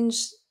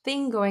strange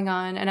thing going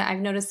on. And I've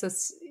noticed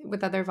this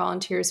with other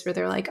volunteers where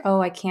they're like,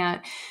 oh, I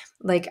can't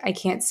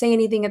say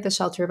anything at the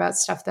shelter about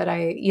stuff that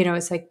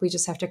it's like we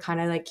just have to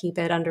kind of like keep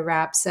it under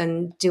wraps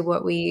and do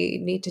what we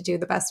need to do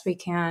the best we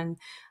can.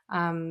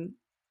 Um,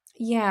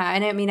 yeah.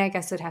 And I mean, I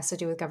guess it has to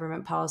do with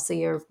government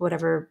policy or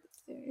whatever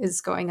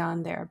is going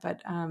on there.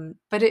 But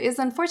it is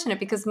unfortunate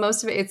because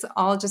most of it's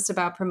all just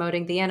about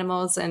promoting the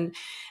animals and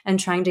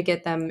trying to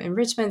get them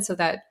enrichment so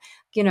that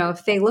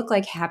if they look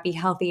like happy,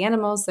 healthy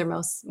animals,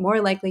 they're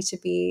more likely to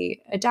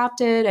be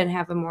adopted and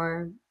have a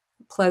more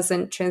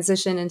pleasant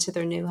transition into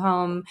their new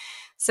home.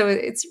 So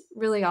it's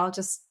really all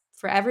just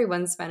for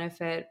everyone's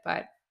benefit,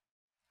 but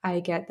I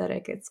get that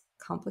it gets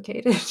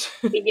complicated.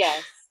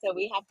 yes, so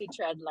we have to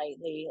tread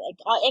lightly. Like,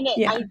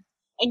 Yeah,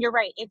 and you're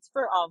right. It's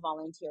for all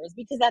volunteers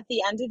because at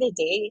the end of the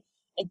day,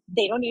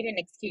 they don't need an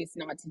excuse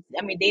not to.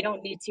 I mean, they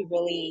don't need to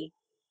really,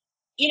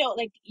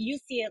 like you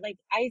see it. Like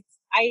I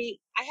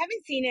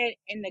haven't seen it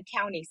in the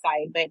county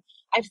side, but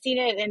I've seen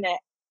it in the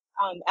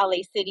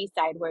LA City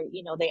side where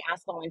they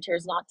ask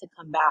volunteers not to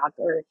come back,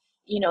 or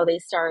they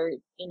start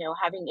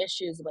having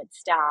issues with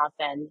staff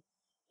and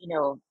you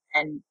know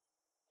and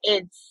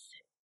it's,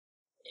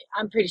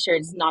 I'm pretty sure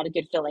it's not a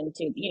good feeling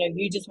to,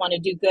 you just want to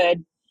do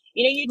good.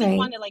 You just Right.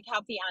 want to like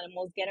help the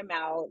animals, get them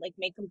out, like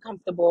make them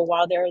comfortable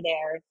while they're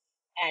there.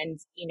 And,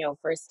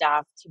 for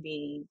staff to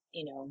be,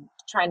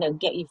 trying to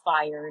get you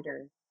fired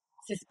or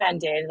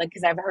suspended, like,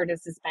 cause I've heard of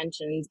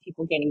suspensions,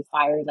 people getting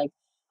fired, like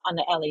on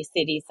the LA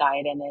City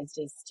side. And it's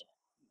just,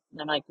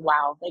 and I'm like,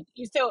 wow, like,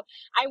 so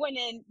I went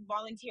in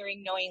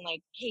volunteering knowing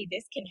like, hey,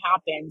 this can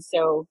happen.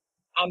 So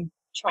I'm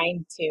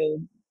trying to,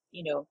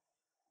 you know,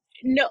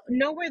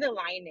 know where the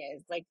line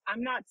is. Like,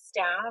 I'm not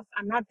staff.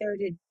 I'm not there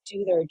to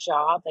do their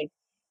job. Like,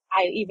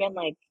 I even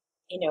like,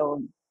 you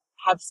know,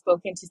 have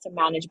spoken to some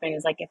management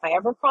is like, if I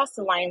ever cross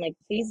the line, like,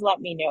 please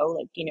let me know.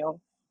 Like, I'm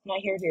not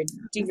here to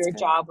do That's your good.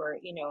 job or,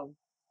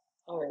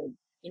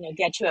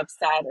 get you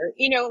upset or,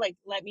 like,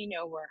 let me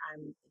know where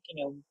I'm,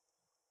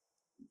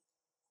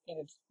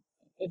 if,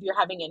 if you're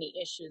having any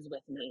issues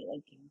with me,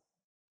 like,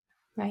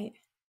 Right.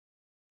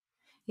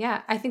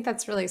 Yeah, I think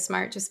that's really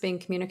smart, just being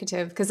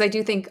communicative, because I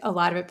do think a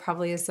lot of it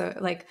probably is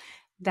like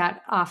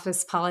that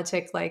office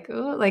politic, like,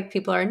 oh, like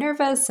people are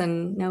nervous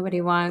and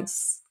nobody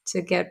wants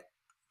to get,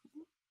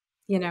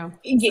 yeah,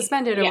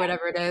 suspended or yeah.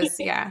 whatever it is.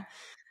 Yeah.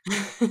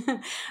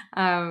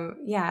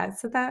 Yeah,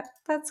 so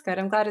that's good.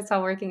 I'm glad it's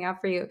all working out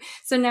for you.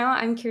 So now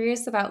I'm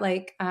curious about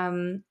like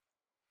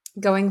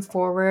going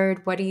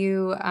forward, what do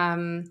you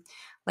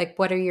like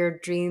what are your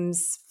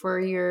dreams for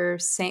your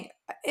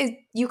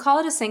you call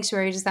it a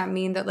sanctuary? Does that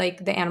mean that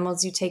like the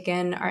animals you take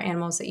in are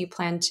animals that you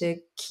plan to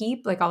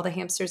keep, like all the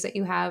hamsters that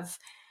you have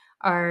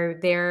are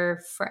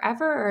there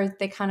forever, or are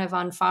they kind of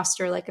on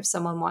foster, like if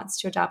someone wants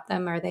to adopt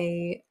them, are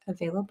they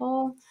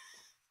available?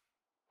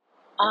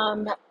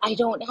 I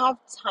don't have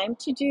time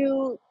to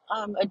do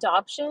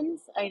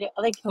adoptions. Like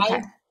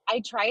Okay.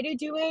 I try to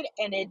do it,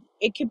 and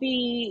it could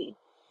be.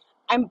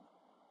 I'm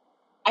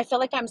I feel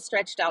like I'm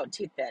stretched out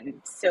too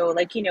thin. So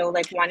like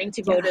like wanting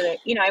to go Yeah. to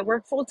the I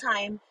work full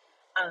time.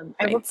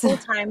 I work Right. full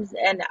times,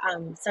 and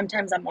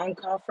sometimes I'm on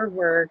call for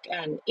work,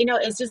 and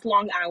it's just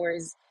long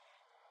hours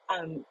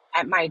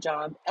at my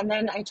job, and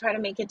then I try to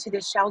make it to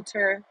the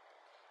shelter,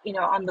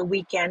 on the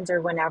weekends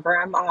or whenever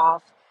I'm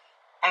off,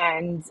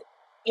 and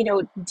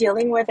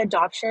dealing with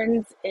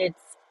adoptions,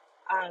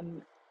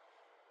 um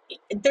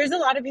there's a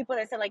lot of people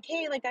that say like,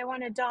 hey, like I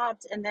want to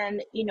adopt, and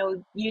then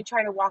you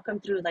try to walk them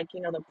through like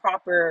the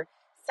proper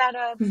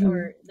setups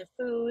or Mhm. the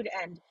food,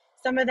 and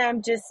some of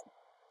them just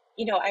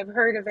I've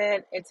heard of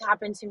it, it's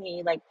happened to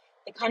me, like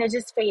they kind of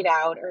just fade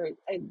out, or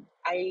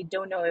I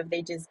don't know if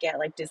they just get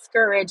like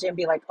discouraged and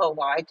be like, oh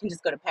wow, I can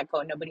just go to Petco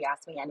and nobody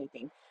asks me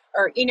anything,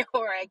 or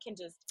or I can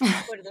just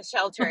go to the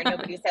shelter and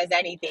nobody says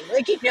anything,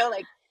 like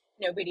like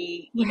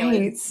nobody is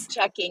Right.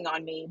 checking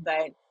on me.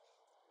 But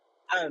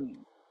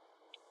um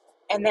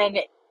and then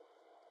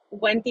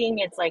one thing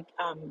it's like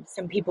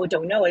some people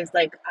don't know is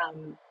like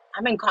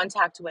I'm in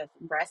contact with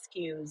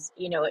rescues,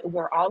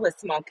 we're all a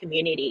small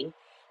community.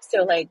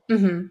 So like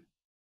Mhm.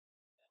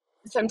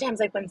 sometimes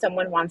like when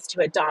someone wants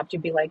to adopt,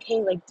 you'd be like,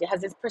 hey, like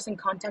has this person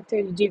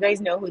contacted you? Do you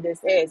guys know who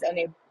this is?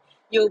 And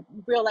you'll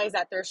realize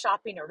that they're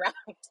shopping around,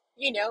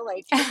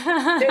 like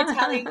they're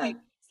telling like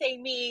say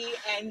me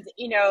and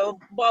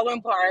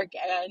Baldwin Park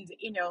and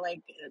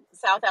like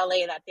South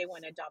LA that they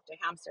want to adopt a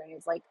hamster, and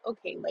it's like,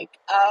 okay, like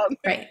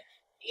Right.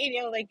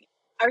 like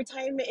our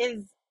time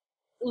is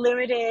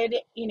limited,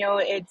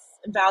 it's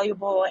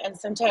valuable, and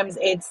sometimes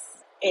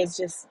it's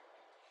just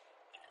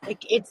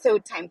like it's so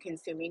time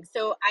consuming.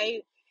 So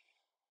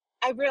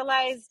I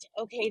realized,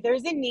 okay,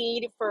 there's a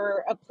need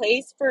for a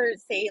place for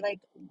say like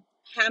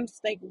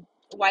like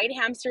white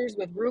hamsters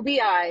with ruby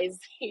eyes,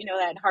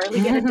 that hardly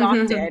get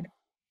adopted.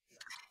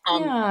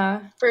 Um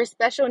Yeah. for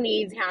special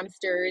needs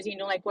hamsters,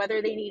 like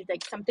whether they need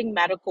like something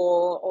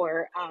medical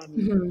or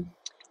Mhm.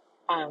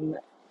 Um,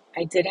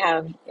 I did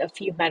have a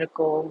few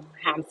medical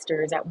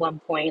hamsters at one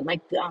point,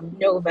 like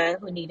Nova,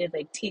 who needed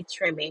like teeth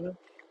trimming,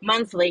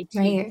 monthly teeth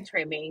Right.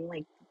 trimming,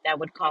 like that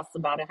would cost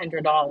about Gosh.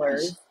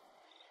 $100.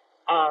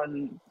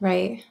 Um,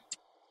 Right.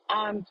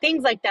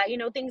 things like that,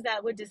 things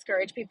that would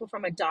discourage people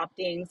from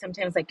adopting.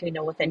 Sometimes, like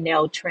with a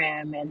nail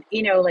trim, and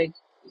like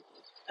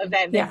a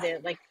vet Yeah.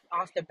 visit, like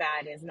off the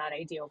bat, is not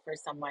ideal for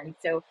someone.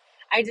 So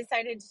I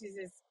decided to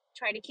just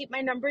try to keep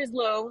my numbers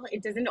low.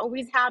 It doesn't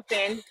always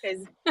happen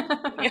because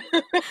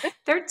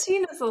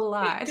 13 is a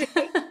lot.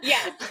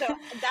 yes, so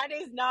that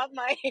is not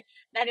my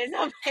that is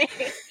not my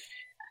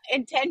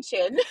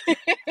intention.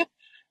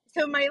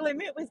 So my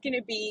limit was going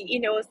to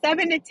be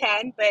 7 to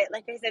 10, but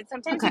like I said,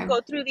 sometimes you Okay. go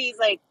through these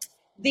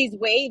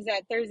waves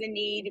that there's a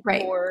need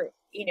Right. for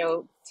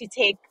to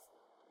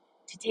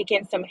take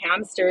in some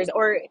hamsters,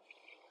 or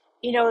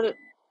you know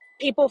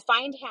people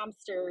find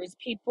hamsters,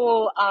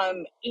 people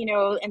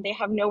and they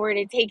have nowhere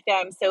to take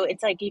them, so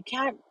it's like you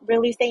can't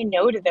really say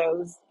no to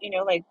those,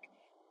 like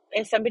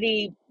if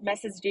somebody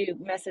messages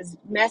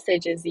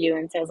you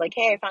and says like,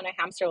 hey, I found a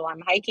hamster while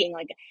I'm hiking,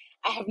 like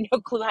I have no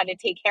clue how to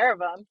take care of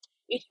them,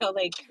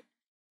 like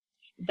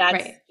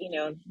that's, Right.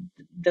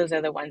 those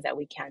are the ones that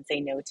we can't say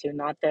no to.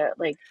 Not the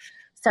like,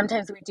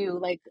 sometimes we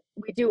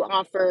do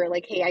offer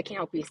like, hey, I can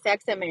help you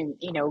sex them and,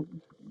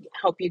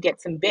 help you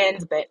get some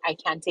bins, but I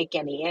can't take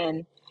any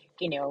in,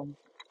 you know.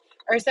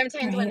 Or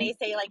sometimes when Right.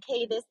 they say like,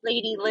 hey, this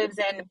lady lives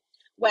in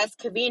West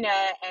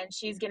Covina and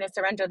she's going to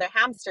surrender their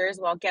hamsters.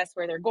 Well, guess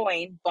where they're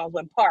going?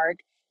 Baldwin Park.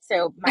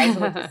 So might as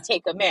well just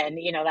take them in.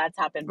 That's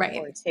happened Right.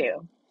 before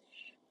too.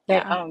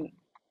 But Yeah.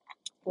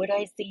 would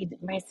I see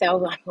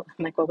myself? I'm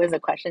like, what was the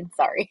question?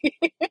 Sorry.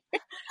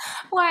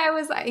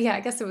 Well, yeah, I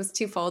guess it was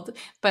twofold,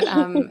 but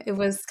it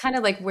was kind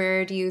of like,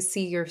 where do you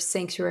see your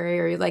sanctuary,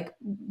 or like,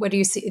 what do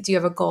you see? Do you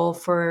have a goal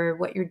for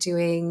what you're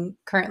doing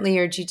currently,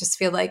 or do you just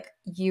feel like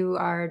you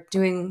are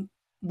doing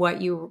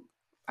what you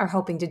are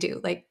hoping to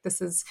do? Like,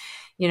 this is,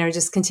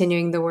 just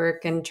continuing the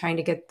work and trying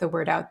to get the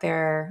word out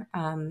there.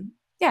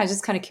 Yeah,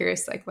 just kind of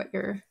curious, like what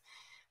your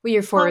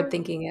forward um,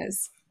 thinking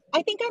is.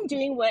 I think I'm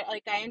doing what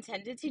like I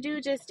intended to do.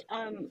 Just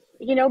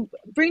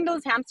bring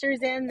those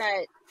hamsters in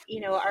that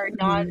are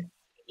not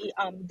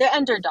Mhm. the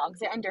underdogs,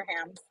 the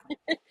underhams,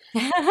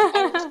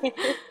 and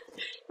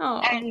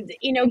Oh, and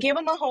give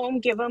them a home,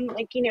 give them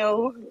like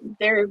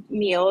their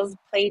meals,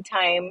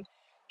 playtime,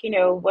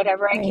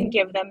 whatever I can right.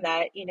 give them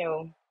that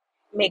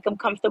make them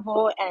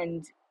comfortable,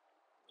 and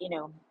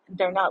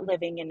they're not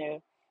living in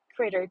a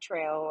critter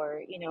trail,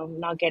 or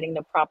not getting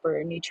the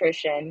proper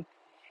nutrition.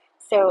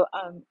 So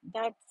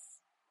that's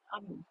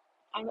um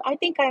I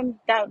think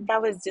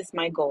that was just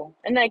my goal.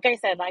 And like I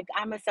said, like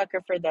I'm a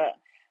sucker for the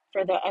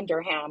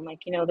underham,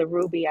 like the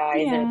ruby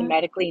eyes or the Yeah.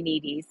 medically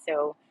needy.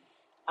 So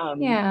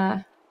um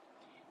Yeah.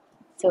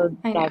 so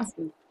I know. that's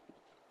so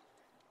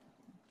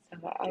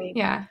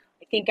Yeah.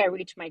 I think I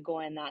reached my goal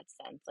in that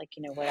sense, like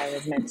what I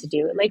was meant to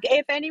do. Like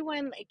if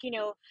anyone, like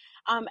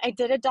I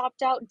did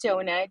adopt out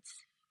Donut.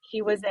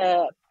 He was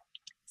a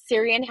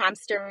Syrian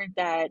hamster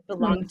that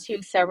belonged Hmm.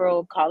 to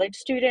several college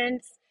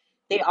students.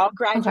 They all Okay.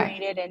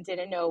 graduated and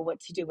didn't know what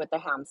to do with the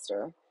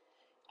hamster.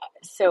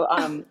 So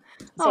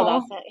so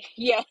that's Oh,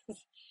 yes.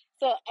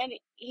 So and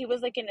he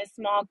was like in a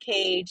small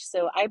cage.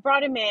 So I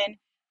brought him in.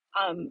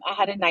 I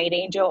had a night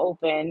angel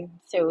open.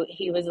 So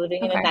he was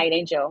living in a okay. night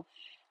angel.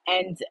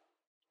 And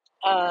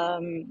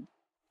um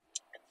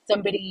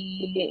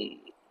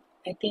somebody,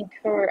 I think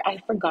I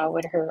forgot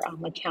what her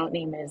account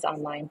name is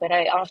online, but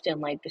I often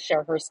like to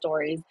share her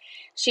stories.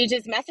 She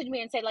just messaged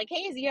me and said like,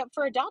 hey, is he up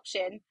for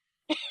adoption?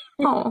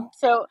 Oh,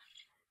 So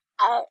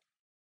uh,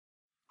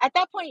 at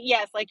that point,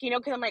 yes, like,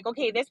 because I'm like,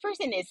 okay, this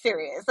person is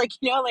serious. Like,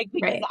 like,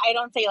 because right. I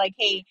don't say like,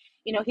 hey,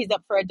 he's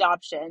up for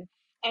adoption.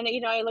 And,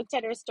 I looked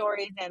at her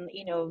stories and,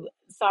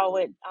 saw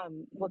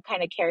what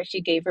kind of care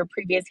she gave her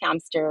previous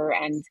hamster.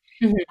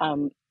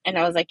 Mhm. And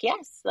I was like,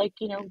 yes, like,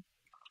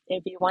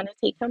 if you want to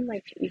take him,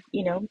 like,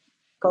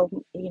 go,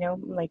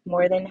 like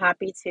more than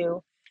happy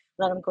to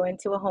let him go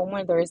into a home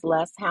where there's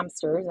less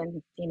hamsters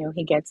and,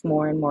 he gets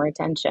more and more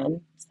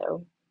attention.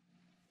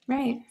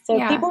 Right. So if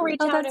Yeah. people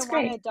reach Oh, out that's and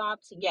want to great.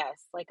 adopt,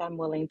 yes, like I'm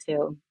willing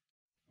to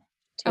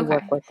Okay.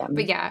 work with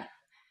But them. yeah,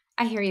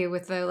 I hear you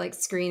with the like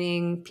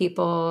screening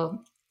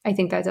people. I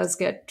think that does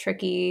get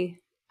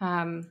tricky.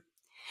 Um,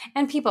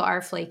 and people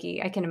are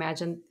flaky. I can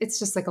imagine it's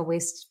just like a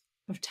waste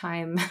of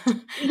time.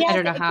 I Yes,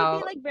 don't know it could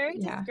be how. like very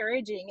Yeah.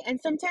 discouraging. And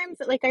sometimes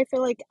like I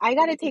feel like I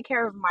got to take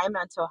care of my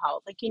mental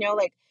health. Like,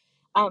 like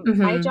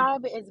my Hmm.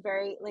 job is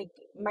very like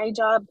my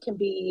job can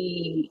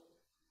be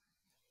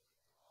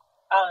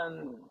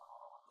um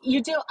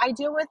I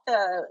deal with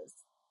the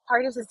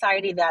part of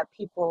society that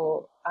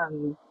people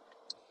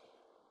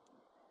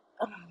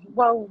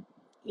well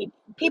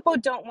people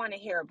don't want to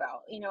hear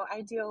about.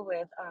 I deal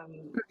with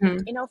Hmm.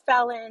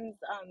 felons,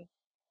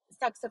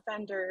 sex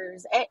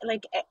offenders,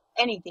 like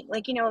anything,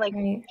 like like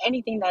Right.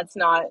 anything that's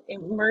not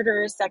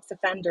murderers, sex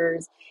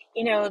offenders,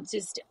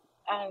 just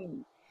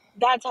um,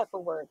 that type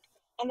of work.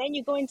 And then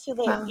you go into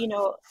the, Wow.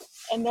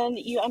 and then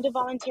you end up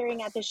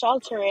volunteering at the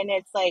shelter, and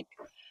it's like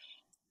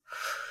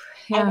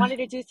I Yeah. wanted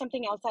to do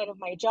something outside of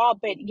my job,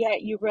 but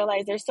yet you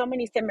realize there's so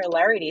many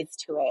similarities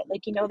to it.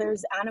 Like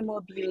there's animal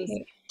abuse,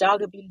 Right.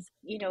 dog abuse,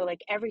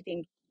 like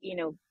everything,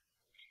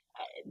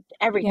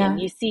 everything Yeah.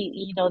 you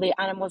see, the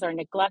animals are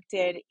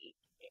neglected,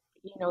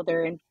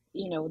 they're in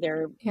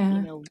they're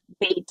Yeah.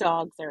 bait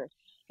dogs, or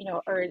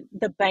or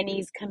the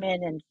bunnies come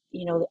in and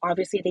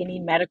obviously they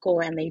need medical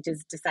and they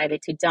just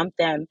decided to dump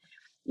them.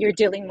 You're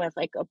dealing with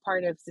like a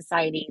part of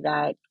society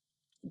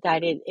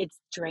it's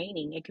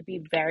draining. It could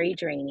be very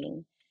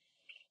draining.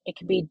 It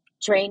could be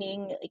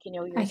draining, like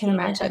you're I can seeing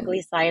the imagine.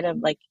 ugly side of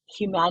like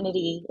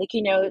humanity, like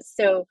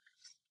so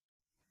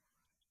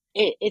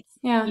it's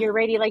Yeah. you're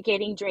already like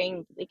getting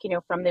drained, like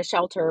from the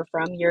shelter,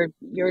 from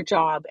your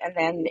job, and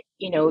then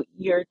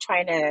you're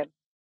trying to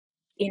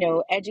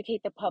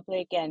educate the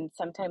public, and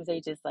sometimes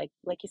they just like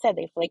you said,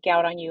 they flake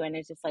out on you, and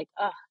it's just like,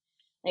 oh,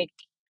 like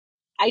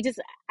I just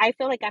I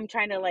feel like I'm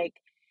trying to like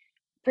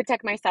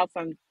protect myself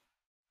from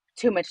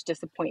too much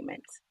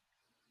disappointment.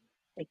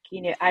 Like,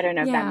 I don't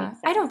know if that Yeah. makes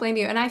I don't sense. blame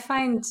you. And I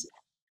find,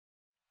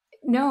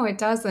 no, it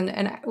doesn't.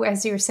 And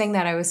as you were saying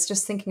that, I was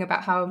just thinking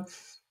about how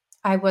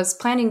I was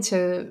planning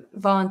to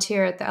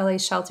volunteer at the LA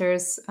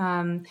shelters,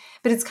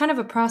 but it's kind of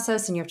a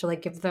process, and you have to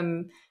like give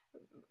them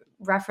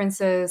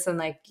references and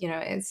like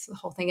it's the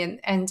whole thing.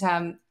 And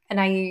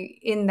I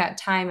in that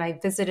time I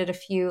visited a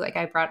few. Like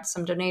I brought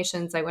some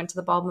donations. I went to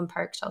the Baldwin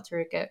Park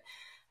shelter to get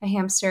a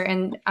hamster,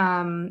 and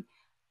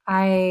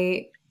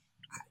I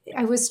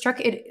I was struck.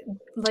 It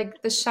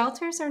like the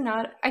shelters are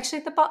not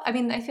actually I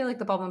mean, I feel like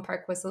the Baldwin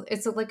Park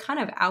it's like kind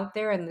of out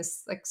there in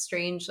this like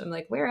strange. I'm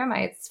like, where am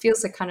I? It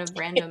feels like kind of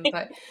random,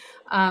 but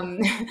um,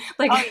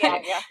 like, Oh yeah,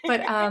 yeah.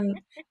 but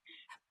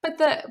but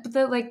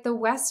the like the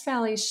West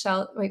Valley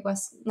shelter, wait,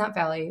 West not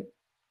Valley,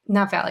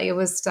 not Valley. It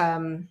was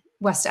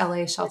West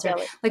LA With shelter.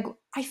 LA. Like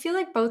I feel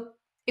like both.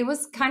 It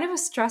was kind of a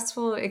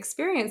stressful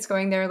experience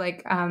going there.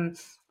 Like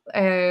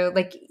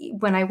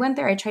when I went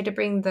there, I tried to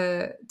bring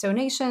the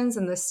donations,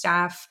 and the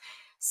staff.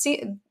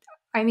 See,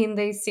 I mean,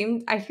 they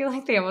seemed. I feel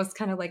like they almost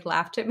kind of like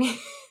laughed at me.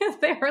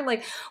 They were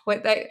like,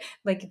 "What? That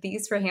like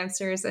these for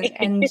hamsters?"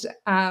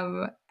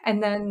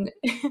 And then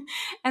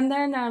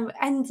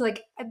and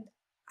like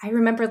I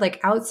remember like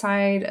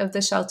outside of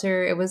the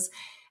shelter, it was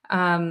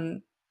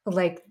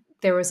like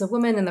there was a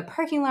woman in the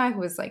parking lot who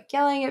was like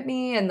yelling at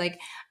me, and like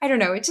I don't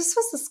know, it just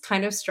was this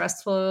kind of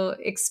stressful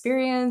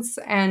experience.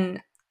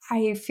 And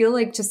I feel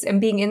like just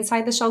and being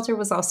inside the shelter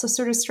was also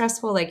sort of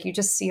stressful. Like you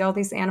just see all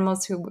these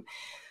animals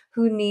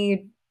who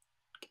need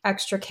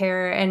extra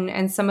care,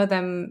 and some of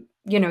them,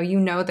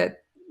 that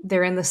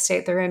they're in the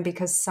state they're in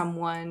because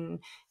someone,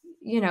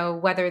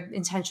 whether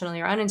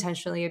intentionally or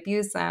unintentionally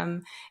abused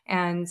them.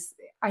 And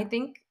I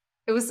think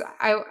it was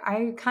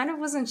I kind of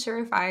wasn't sure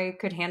if I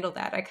could handle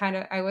that.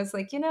 I was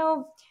like,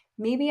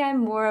 maybe I'm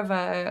more of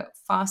a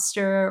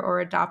foster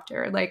or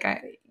adopter. Like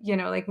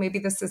like maybe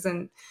this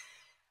isn't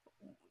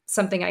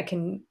something I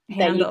can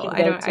That you handle. can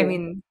I go don't, I to.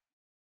 mean,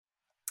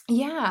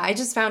 yeah, I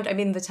just found, I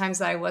mean, the times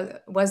that I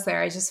was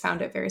there, I just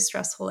found it very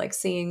stressful, like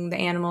seeing the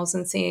animals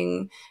and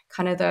seeing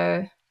kind of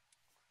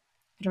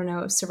I don't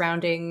know,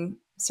 surrounding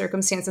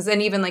circumstances.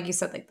 And even like you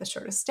said, like the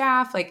shortest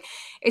staff, like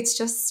it's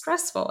just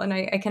stressful. And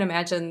I can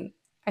imagine,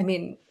 I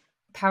mean,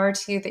 power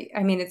to you that,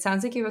 I mean, it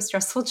sounds like you have a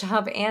stressful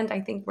job. And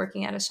I think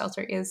working at a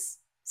shelter is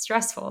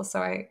stressful.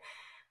 So I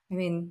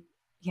mean,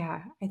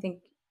 yeah, I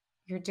think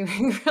you're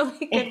doing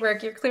really good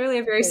work. You're clearly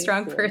a very Thank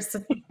strong you.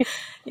 person.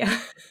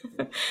 Yeah.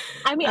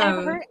 I mean,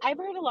 um, I've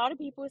heard a lot of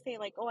people say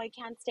like, "Oh, I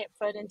can't step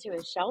foot into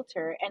a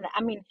shelter," and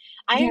I mean,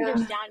 I yeah.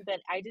 understand, but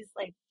I just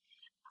like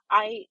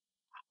I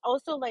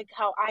also like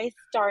how I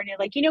started,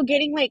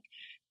 like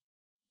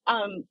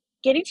um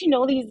getting to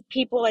know these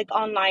people like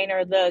online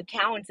or the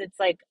accounts. It's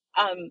like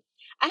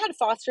I had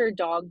foster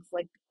dogs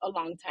like a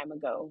long time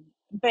ago,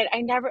 but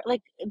I never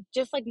like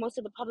just like most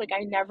of the public,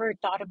 I never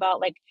thought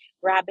about like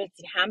rabbits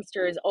and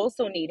hamsters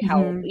also need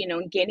help, Hmm.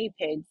 and guinea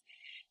pigs.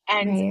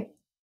 And Right.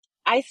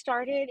 I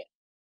started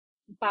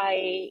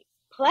by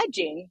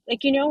pledging, like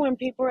when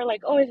people were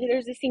like, oh, if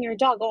there's a senior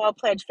dog, oh, I'll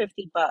pledge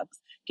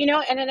 $50,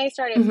 and then I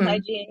started Hmm.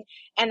 pledging,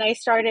 and I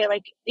started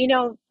like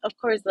of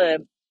course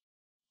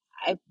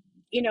I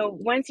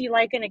once you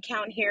like an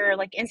account here,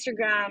 like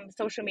Instagram,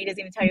 social media is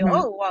going to tell you, Hmm.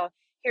 oh well,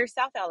 here's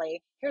South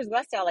LA, here's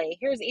West LA,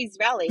 here's East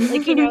Valley,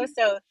 like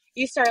so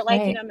you start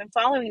liking Right. them and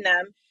following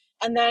them,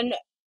 and then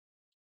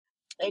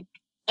like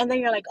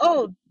you're like,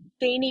 oh,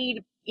 they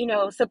need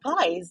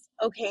supplies,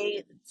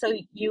 okay, so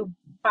you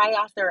buy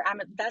off their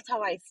that's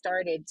how I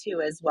started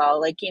too as well,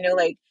 like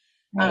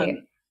um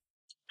Right.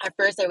 at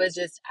first I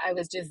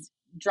was just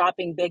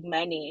dropping big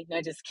money,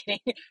 no, just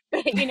kidding,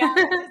 but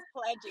I was just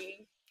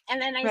pledging,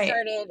 and then I Right.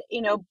 started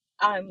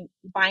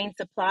buying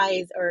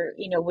supplies, or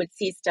would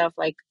see stuff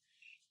like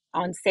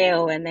on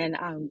sale, and then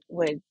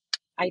would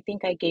I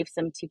think I gave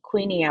some to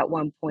Queenie at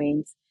one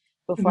point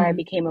before I Hmm.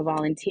 became a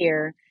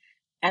volunteer,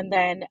 and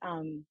then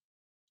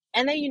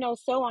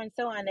so on,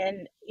 so on.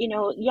 And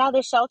yeah,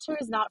 the shelter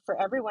is not for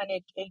everyone.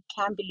 It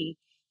can be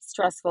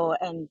stressful,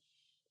 and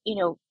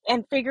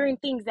and figuring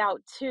things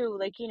out too,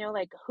 like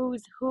like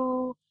who's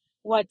who,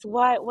 what's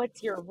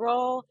your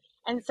role.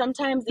 And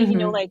sometimes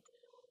Hmm. like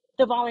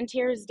the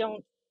volunteers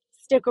don't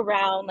stick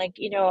around, like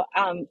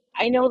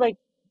I know like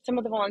some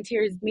of the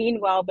volunteers mean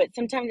well, but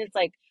sometimes it's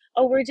like,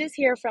 oh, we're just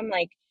here from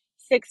like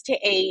 6 to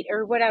 8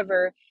 or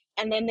whatever,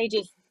 and then they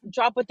just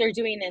drop what they're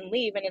doing and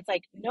leave, and it's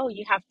like, no,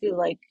 you have to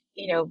like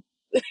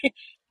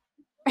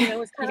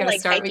it's You kind of got to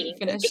like start what you hiking.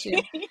 finish.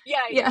 Yeah.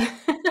 Yeah, Yeah.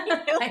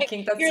 I like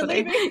think that's you're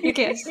funny. leaving. You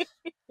can't.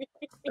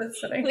 That's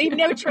funny. Leave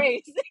no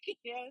trace.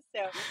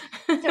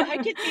 So I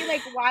could see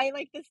like why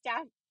like the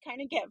staff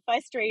kind of get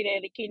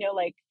frustrated,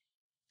 like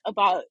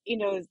about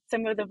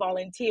some of the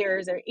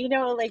volunteers, or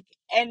like,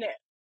 and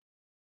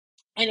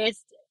and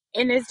it's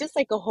it's just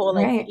like a whole,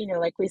 like Right.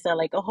 like we said,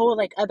 like a whole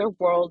like other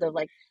world of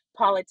like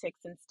politics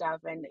and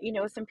stuff. And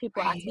some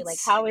people ask me Right. like,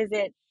 how is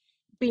it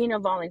being a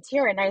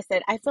volunteer? And I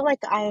said, I feel like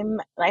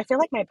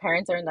my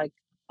parents are in like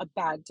a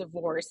bad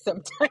divorce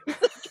sometimes.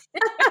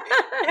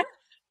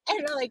 And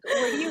they're like,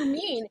 what do you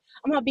mean?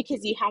 I'm like,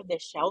 because you have the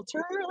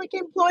shelter like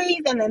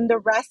employees, and then the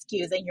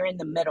rescues, and you're in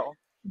the middle.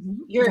 Mhm.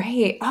 You're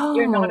Right.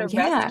 you're not Oh, a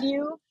yeah.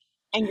 rescue,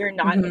 and you're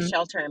not a Hmm.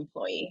 shelter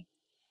employee.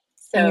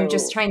 And you're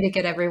just So trying to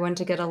get everyone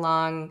to get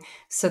along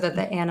so that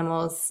the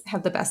animals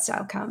have the best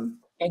outcome.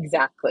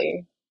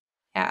 exactly.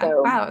 Yeah.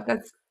 So Wow.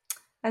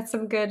 That's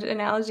some good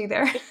analogy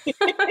there.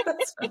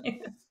 That's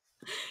funny.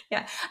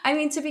 Yeah. I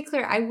mean, to be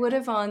clear, I would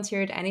have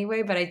volunteered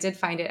anyway, but I did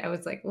find it. I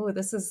was like, oh,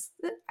 this is,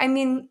 I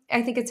mean,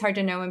 I think it's hard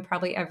to know, and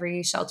probably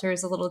every shelter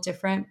is a little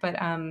different, but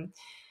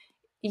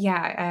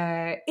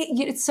yeah,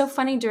 it's so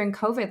funny during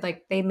COVID,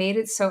 like they made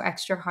it so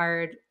extra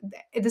hard.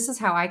 This is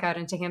how I got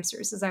into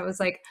hamsters, is I was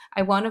like,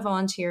 I want to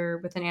volunteer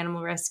with an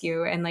animal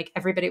rescue. And like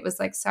everybody was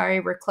like, sorry,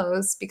 we're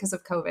closed because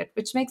of COVID,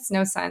 which makes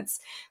no sense.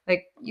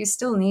 Like you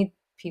still need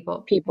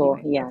people people,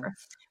 anyway, yeah, whatever.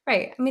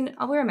 Right. I mean,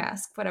 I'll wear a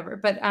mask, whatever.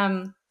 But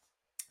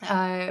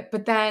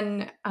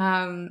then,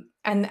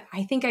 and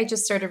I think I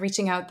just started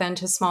reaching out then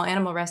to small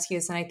animal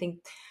rescues. And I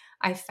think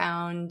I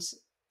found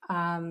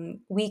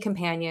We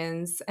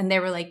Companions, and they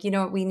were like, you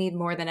know what we need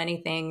more than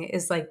anything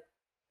is like,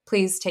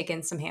 please take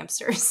in some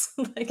hamsters.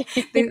 Like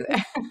they,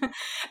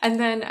 and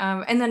then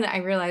I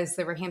realized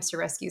there were hamster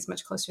rescues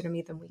much closer to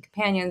me than We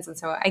Companions. And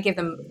so I gave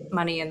them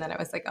money, and then I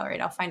was like, all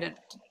right, I'll find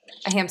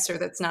a hamster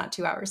that's not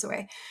 2 hours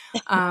away.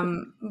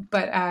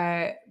 But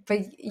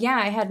yeah,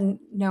 I had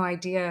no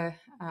idea.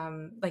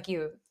 Like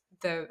you,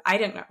 I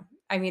didn't know.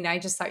 I mean, I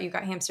just thought you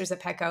got hamsters at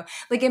Petco.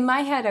 Like in my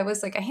head, I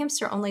was like, a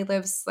hamster only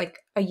lives like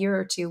a year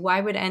or two.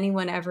 Why would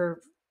anyone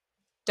ever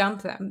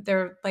dump them?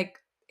 They're like,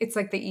 it's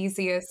like the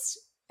easiest.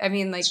 I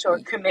mean, like,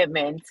 short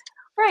commitment.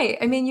 right.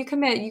 I mean, you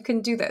commit, you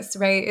can do this,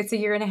 right? It's a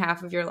year and a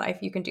half of your life.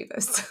 You can do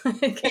this.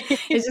 Like,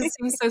 it just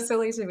seems so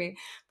silly to me.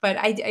 But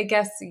I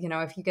guess,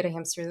 if you get a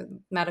hamster,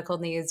 medical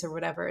needs or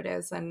whatever it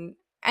is, and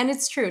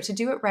it's true, to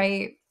do it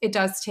right, it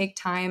does take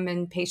time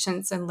and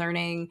patience and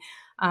learning.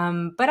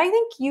 But I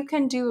think you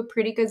can do a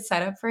pretty good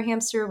setup for a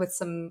hamster with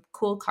some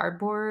cool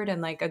cardboard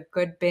and like a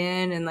good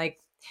bin and like,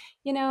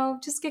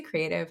 just get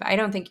creative. I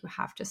don't think you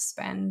have to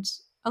spend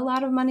a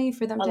lot of money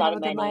for them A to lot have of a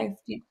good money. life.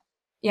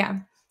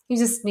 Yeah, you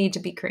just need to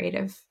be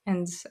creative,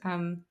 and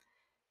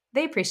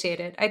they appreciate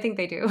it. I think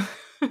they do.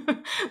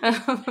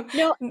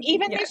 No,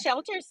 even Yeah. the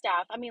shelter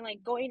staff. I mean,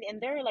 like going in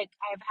there, like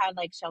I've had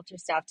like shelter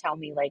staff tell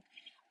me like,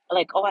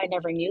 oh, I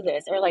never knew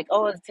this, or like,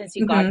 oh, since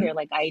you got here, Hmm.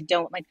 like I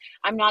don't like,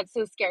 I'm not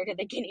so scared of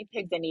the guinea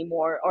pigs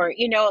anymore, or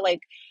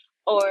like,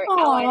 or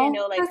oh, I didn't Oh,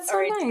 know, like, that's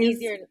or so it's nice.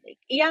 easier, like,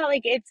 yeah,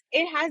 like it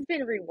has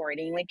been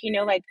rewarding, like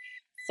like,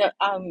 so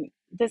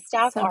the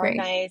staff So are great.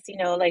 nice,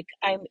 like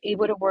I'm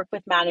able to work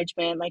with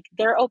management, like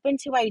they're open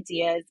to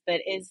ideas,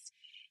 but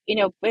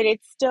but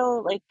it's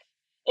still like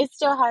it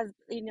still has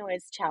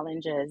its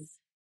challenges.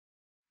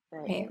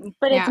 Right.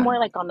 But it's Yeah. more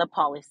like on the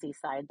policy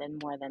side than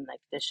more than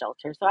like the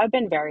shelter. So I've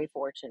been very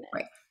fortunate.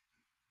 Right.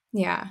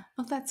 Yeah.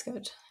 Oh, that's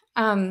good.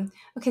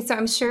 Okay, so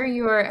I'm sure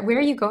where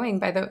are you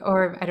going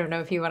or I don't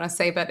know if you want to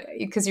say, but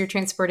because you're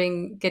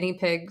transporting guinea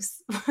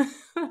pigs,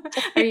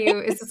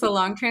 is this a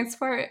long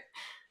transport?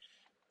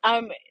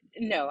 Um,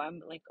 no,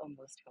 I'm like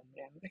almost home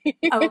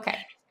now. Oh,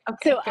 okay.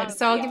 Okay, So good.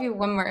 So I'll give yeah. you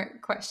one more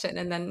question,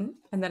 and then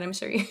I'm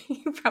sure you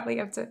probably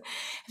have to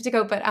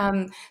go. But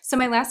so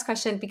my last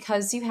question,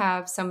 because you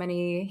have so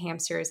many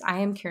hamsters, I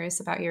am curious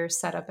about your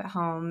setup at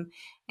home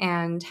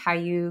and how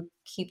you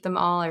keep them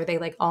all. Are they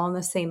like all in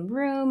the same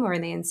room, or are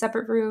they in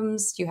separate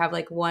rooms? Do you have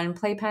like one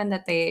playpen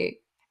that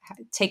they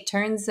take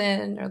turns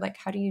in, or like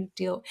how do you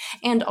deal?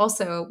 And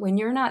also, when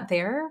you're not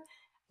there,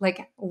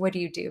 like what do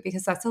you do?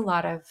 Because that's a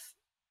lot of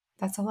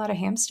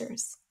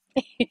hamsters.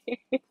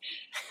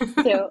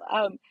 So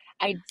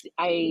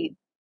I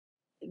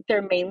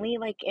they're mainly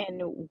like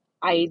in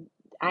I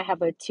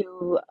have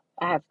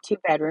I have two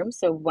bedrooms.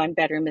 So one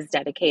bedroom is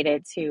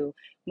dedicated to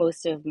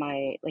most of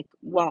my like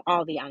well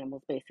all the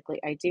animals basically.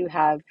 I do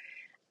have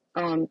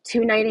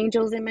two night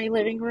angels in my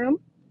living room.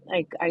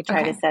 Like I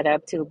try to Okay. set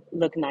up to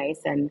look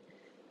nice and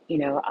you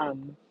know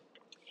um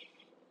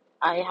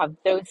I have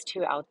those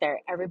two out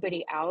there.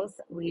 Everybody else,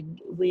 we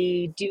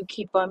do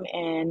keep them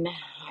in.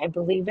 I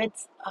believe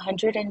it's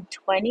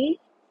 120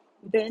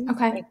 bins.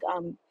 Okay. Like,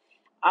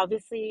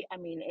 obviously, I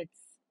mean,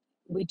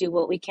 we do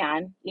what we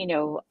can. We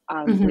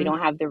Hmm. don't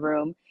have the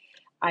room.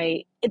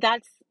 I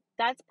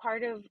that's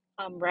part of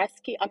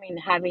rescue. I mean,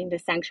 having the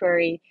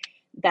sanctuary,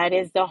 that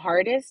is the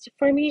hardest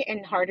for me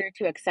and harder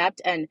to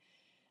accept. And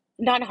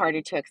not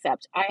harder to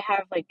accept. I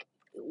have like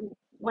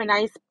when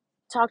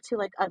talk to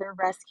like other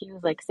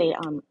rescues, like say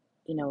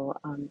you know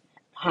um,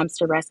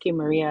 Hamster Rescue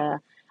Maria,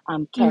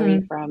 Carrie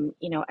Hmm. from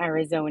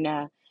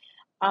Arizona.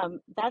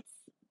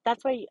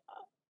 That's why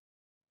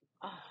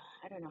uh,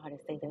 I don't know how to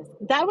say this.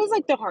 That was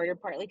like the harder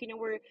part. Like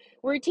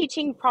we're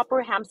teaching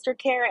proper hamster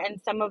care,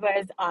 and some of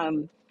us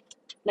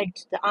like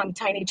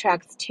tiny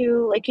tracks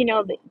too. Like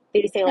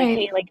they say like Right.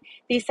 hey like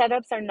these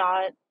setups are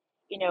not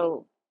you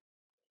know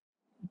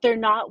they're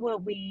not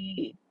what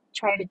we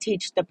try to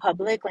teach the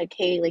public like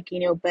hey like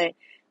but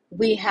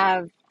we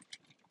have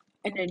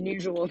an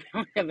unusual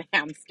amount of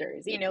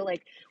hamsters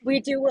like we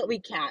do what we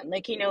can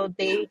like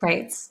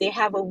Right. they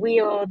have a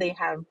wheel, they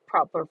have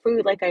proper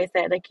food, like I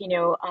said,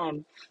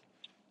 um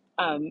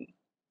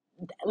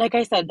like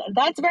I said,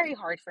 that's very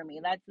hard for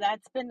me.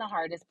 That's been the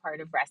hardest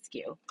part of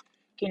rescue,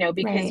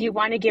 because Right. you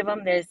want to give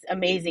them this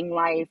amazing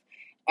life,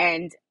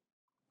 And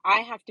I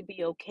have to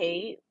be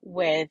okay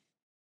with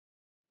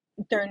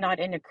they're not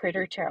in a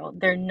critter trail.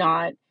 They're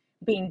not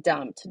being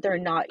dumped. They're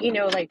not,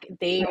 like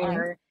they Right.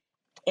 are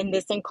in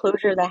this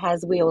enclosure that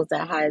has wheels,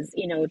 that has,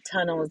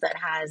 tunnels, that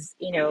has,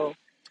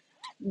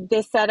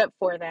 this setup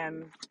for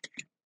them,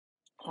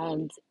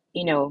 and,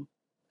 you know,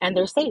 and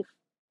they're safe.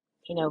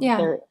 You know,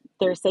 Yeah.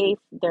 they're safe,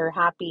 they're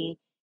happy,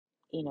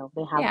 they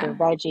have their Yeah.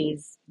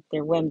 veggies,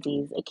 their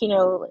whimsies, like,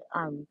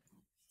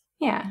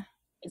 Yeah.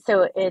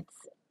 so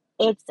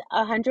it's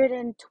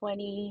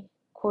 120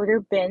 quarter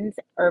bins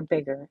or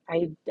bigger.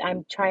 I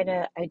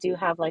do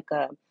have like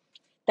the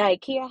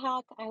IKEA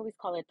hack. I always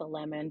call it the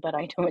lemon, but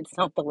I know it's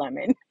not the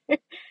lemon.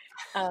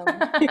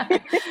 Um,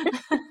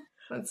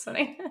 That's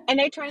funny. and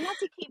I try not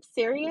to keep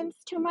Syrians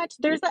too much.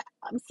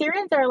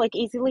 Syrians are like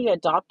easily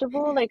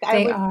adoptable. Like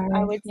They I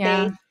are. would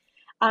say,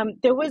 Yeah.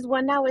 there was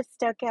one that was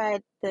stuck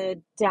at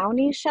the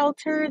Downey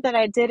shelter that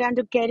I did end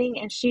up getting,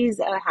 and she's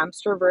a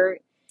hamster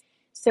vert.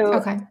 So,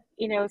 Okay.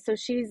 so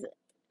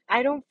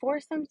I don't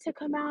force them to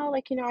come out.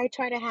 Like, I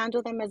try to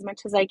handle them as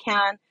much as I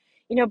can,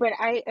 but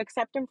I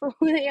accept them for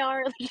who they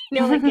are.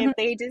 Like, like if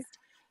they just,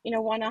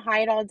 want to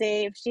hide all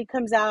day, if she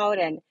comes out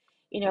and,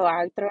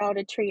 I throw out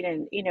a treat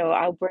and,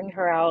 I'll bring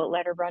her out,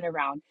 let her run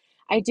around.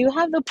 I do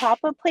have the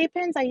pop-up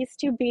playpens. I used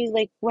to be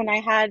like, when I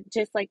had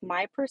just like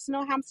my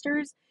personal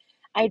hamsters,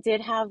 I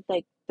did have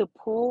like the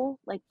pool,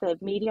 like the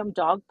medium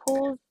dog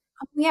pools,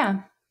 Oh,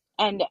 yeah.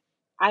 and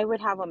I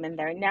would have them in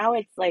there. Now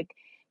it's like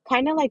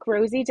kind of like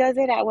Rosie does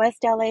it at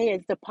West LA,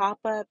 is the pop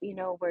up,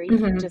 where you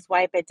can Hmm. just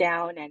wipe it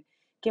down and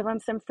give them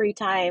some free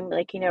time,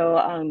 like,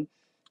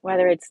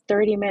 whether it's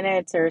 30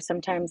 minutes or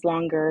sometimes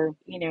longer,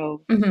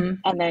 Hmm.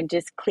 and then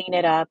just clean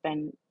it up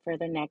and for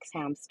the next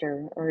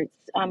hamster. Or it's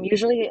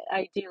usually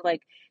I do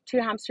like two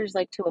hamsters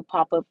like to a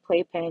pop up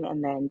playpen,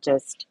 and then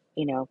just,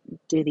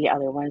 do the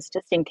other ones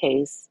just in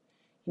case,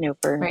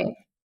 Right.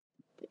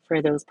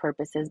 for those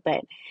purposes.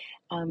 But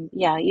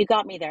yeah, you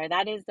got me there.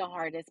 That is the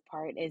hardest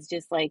part, is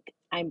just like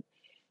I'm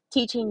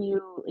teaching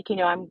you, like,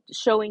 I'm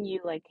showing you,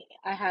 like,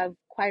 I have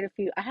quite a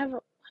few.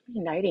 How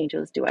many night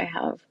angels do I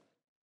have?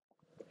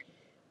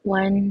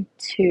 One,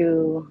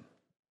 two,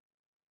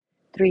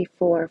 three,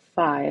 four,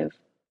 five.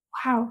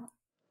 Wow.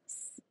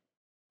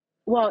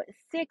 Well,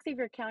 six if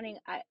you're counting.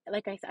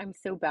 I'm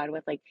so bad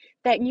with like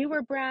that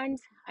newer brand.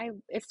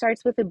 It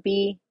starts with a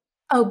B.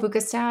 Oh,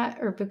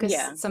 Bukastat or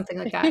Yeah. Bukas, something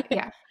like that.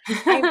 Yeah.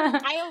 I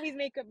I always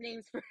make up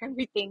names for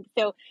everything.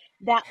 So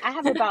that I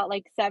have about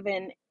like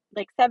seven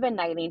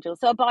night angels.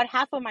 So about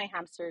half of my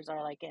hamsters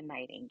are like in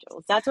night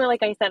angels. That's where,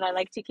 like I said, I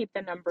like to keep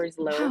the numbers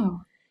low,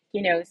 Wow.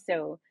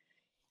 so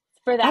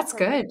for that That's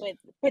purpose. good.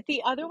 But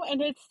the other one,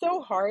 and it's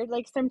so hard,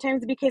 like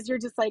sometimes, because you're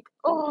just like,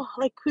 oh,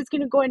 like who's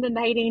gonna go into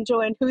night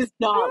angel and who's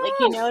not, like,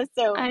 Ah,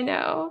 so I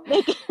know.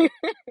 like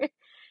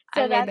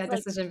I so made that's that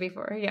like decision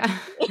before. Yeah.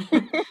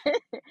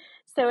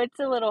 so it's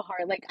a little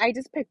hard. Like I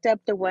just picked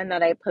up the one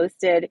that I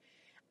posted.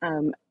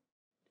 Um,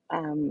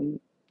 um,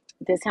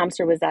 this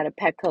hamster was at a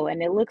Petco,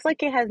 and it looks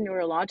like it has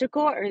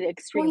neurological or Oh,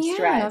 extreme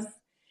stress.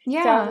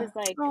 yeah. So Yeah.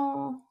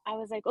 Oh, I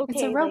was like,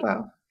 it's a okay, like,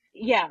 robo.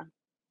 yeah,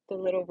 the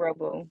little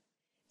robo.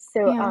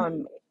 So Yeah.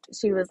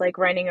 she was like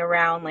running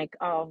around like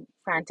all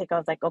frantic. I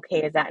was like,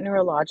 okay, is that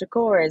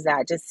neurological or is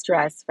that just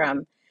stress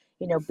from,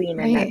 being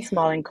in that Right.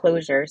 small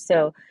enclosure?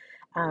 So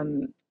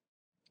um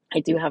I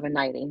do have a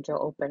night angel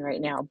open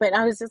right now, but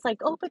I was just like,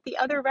 oh, but the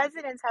other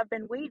residents have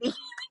been waiting,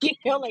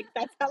 like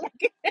that's how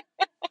like,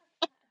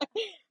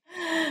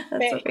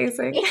 That's but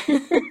amazing.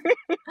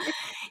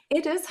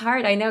 It is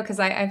hard, I know, because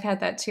I've had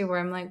that too, where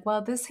I'm like,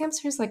 well, this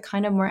hamster is like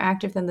kind of more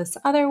active than this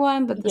other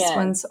one, but this yes,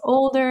 one's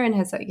older and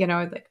has,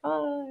 like,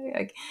 oh,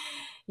 like,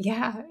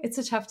 yeah, it's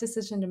a tough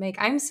decision to make.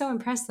 I'm so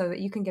impressed though that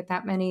you can get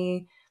that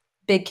many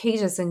big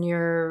cages in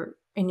your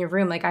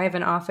room. Like I have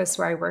an office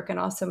where I work and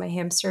also my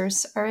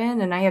hamsters are in,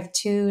 and I have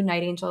two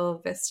Night Angel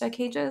Vista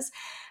cages,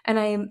 and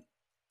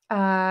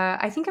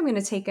I think I'm going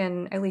to take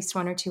in at least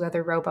one or two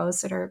other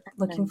robos that are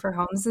looking nice. for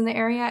homes in the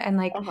area. And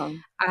like, Uh-huh.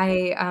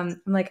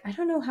 I'm like, I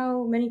don't know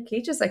how many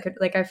cages I could,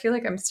 like, I feel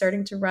like I'm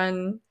starting to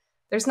run.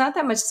 There's not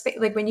that much space.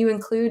 Like when you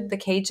include the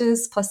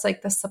cages plus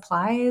like the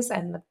supplies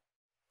and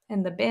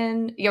the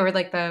bin, or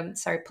like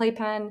sorry,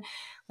 playpen,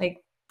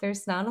 like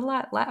there's not a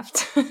lot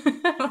left.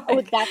 Oh,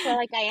 Like, that's why,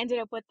 like, I ended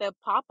up with the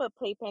pop-up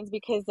playpens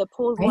because the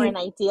pools right. weren't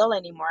ideal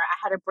anymore. I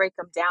had to break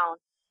them down,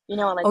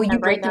 like Oh, you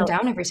right break them now.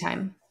 down every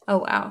time. Oh,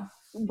 wow.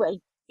 But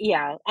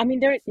yeah, I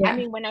Yeah.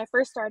 mean, when I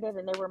first started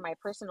and they were my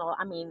personal,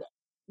 I mean,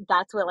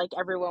 that's what like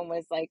everyone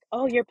was like,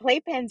 oh, your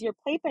playpens.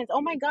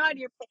 Oh my God,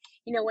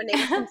 when they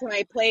would come to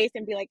my place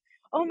and be like,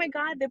 oh my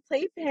God, the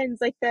playpens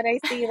like that I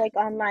see like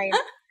online.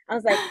 I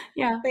was like,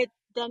 Yeah. but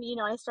then,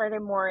 I started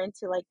more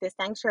into like the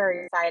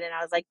sanctuary side, and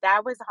I was like,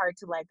 that was hard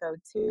to let go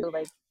too.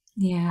 Like,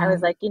 I Yeah.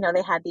 was like, they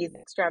had these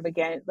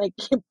extravagant like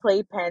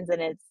play pens,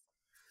 and it's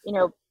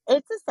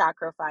a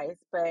sacrifice,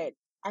 but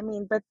I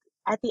mean, but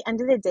at the end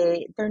of the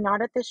day, they're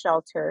not at the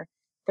shelter.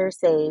 They're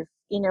safe.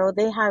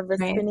 They have a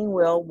Right. spinning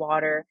wheel,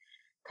 water,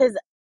 because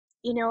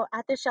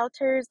at the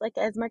shelters, like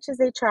as much as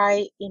they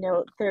try,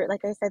 they're,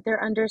 like I said,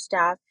 they're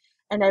understaffed,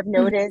 and I've Mhm.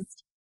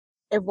 noticed.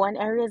 if one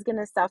area is going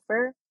to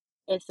suffer,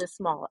 it's the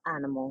small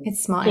animals.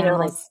 It's small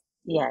Like, animals.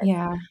 yes,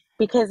 Yeah.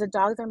 because the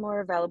dogs are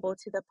more available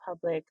to the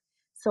public,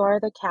 so are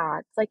the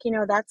cats. Like,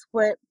 that's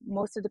what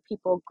most of the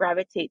people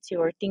gravitate to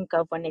or think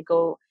of when they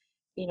go,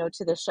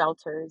 to the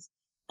shelters.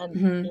 And,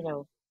 Hmm.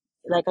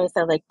 like I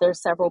said, like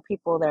there's several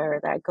people there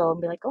that go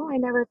and be like, oh, I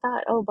never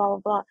thought, oh, blah, blah,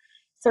 blah.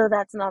 So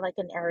that's not like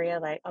an area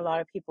like a lot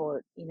of people,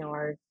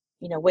 are,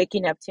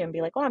 waking up to and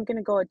be like, oh, I'm going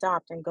to go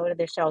adopt and go to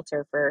the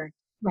shelter for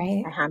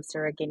Right. a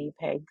hamster or a guinea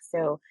pig.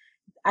 So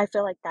I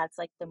feel like that's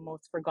like the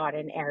most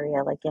forgotten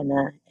area, like in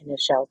a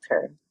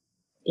shelter,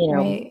 you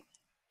know. Right.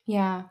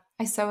 Yeah,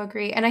 I so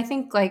agree. And I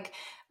think like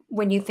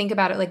when you think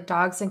about it, like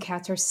dogs and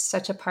cats are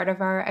such a part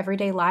of our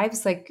everyday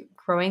lives. Like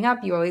growing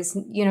up, you always,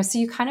 so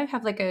you kind of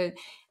have like a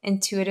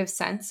intuitive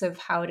sense of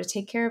how to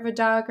take care of a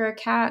dog or a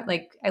cat,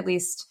 like at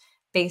least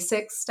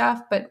basic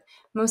stuff. But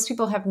most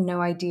people have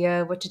no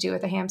idea what to do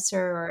with a hamster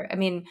or, I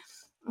mean,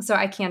 so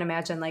I can't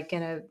imagine like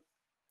in a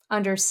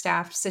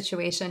understaffed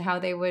situation how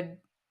they would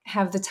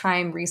have the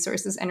time,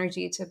 resources,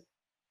 energy to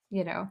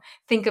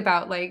think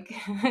about like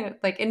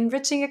like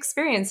enriching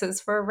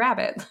experiences for a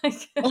rabbit.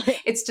 Like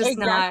it's just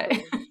not.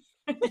 Exactly.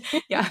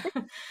 Yeah,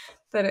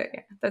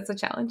 yeah, that's a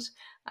challenge.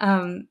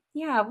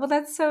 Yeah, well,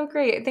 that's so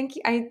great. Thank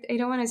you. I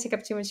don't want to take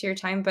up too much of your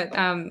time, but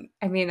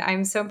I mean,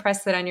 I'm so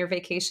impressed that on your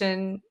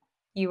vacation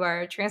you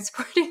are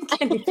transporting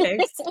guinea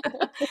pigs.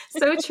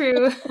 So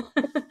true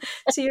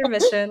to your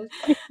mission.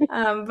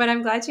 But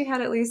I'm glad you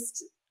had at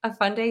least a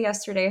fun day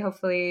yesterday.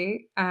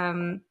 Hopefully,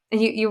 and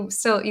you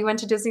went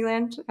to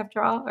Disneyland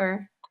after all,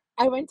 or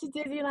I went to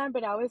Disneyland,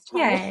 but I was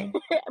trying yay?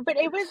 but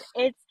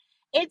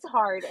it's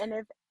hard. And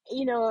if,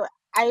 you know,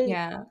 I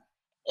Yeah,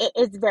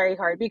 it's very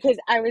hard because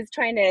I was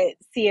trying to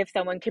see if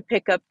someone could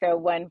pick up the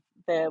one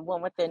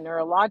with the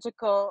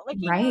neurological, like,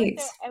 right.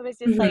 so I was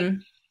just like, Hmm.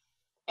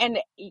 and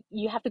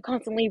you have to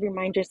constantly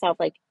remind yourself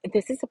like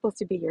this is supposed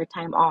to be your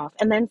time off.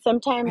 And then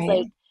sometimes,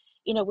 like, Right.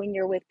 when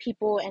you're with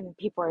people and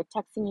people are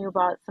texting you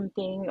about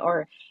something,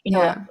 or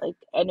Yeah. like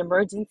an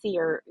emergency,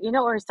 or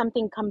or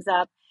something comes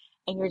up,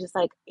 and you're just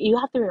like, you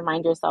have to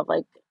remind yourself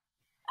like,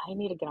 I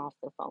need to get off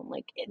the phone.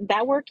 Like,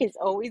 that work is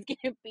always going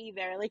to be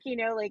there, like,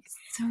 like,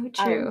 So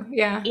um true.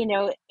 Yeah. you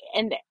know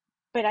and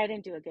but I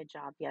didn't do a good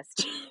job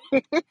yesterday.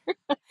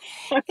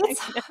 I'm not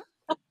It's gonna.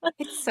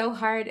 it's so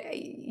hard.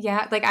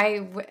 Yeah, like I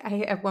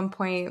at one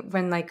point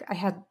when like I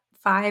had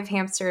five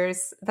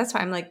hamsters. That's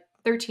why I'm like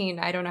 13.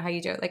 I don't know how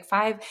you do it. Like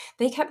five,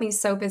 they kept me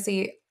so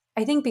busy.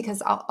 I think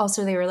because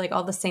also they were like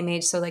all the same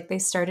age, so like they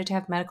started to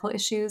have medical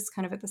issues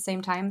kind of at the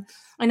same time.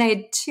 And I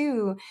had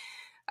two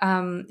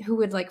who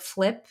would like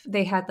flip.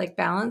 They had like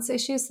balance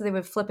issues, so they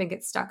would flip and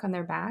get stuck on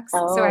their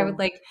backs. So Oh. I would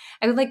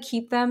like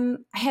keep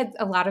them. I had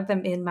a lot of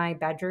them in my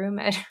bedroom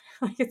at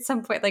like at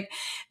some point, like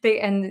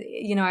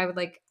I would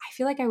like I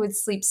feel like I would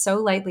sleep so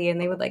lightly, and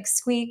they would like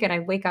squeak, and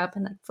I'd wake up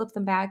and then flip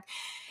them back.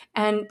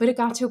 And but it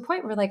got to a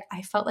point where like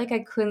I felt like I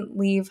couldn't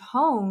leave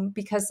home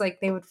because like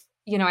they would.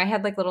 I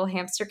had like little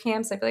hamster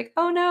camps. I'd be like,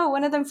 oh no,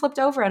 one of them flipped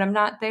over and I'm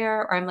not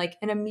there, or I'm like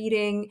in a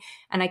meeting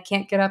and I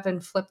can't get up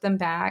and flip them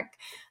back.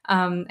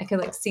 I could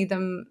like see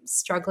them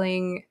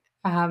struggling.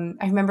 I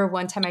remember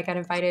one time I got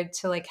invited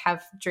to like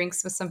have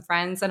drinks with some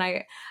friends, and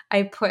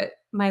I put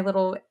my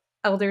little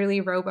elderly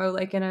robo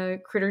like in a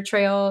critter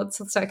trail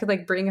so I could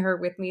like bring her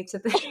with me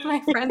to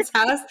my friend's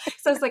house.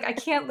 So I was like, I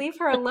can't leave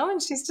her alone.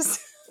 She's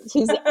just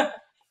She's it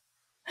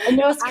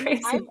No, was I mean,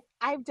 I've crazy.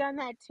 I've done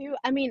that too.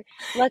 I mean,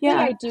 luckily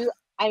Yeah. I do.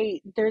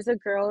 There's a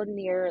girl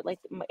near, like,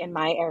 in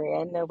my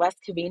area, in the West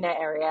Covina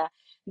area,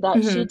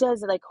 that she Hmm.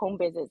 does like home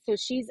visits. So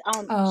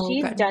Oh,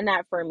 she's good. done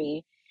that for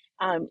me.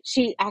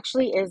 She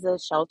actually is a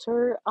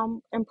shelter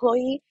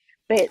employee,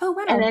 but Oh,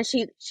 and wow. then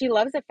she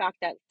loves the fact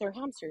that they're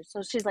hamsters.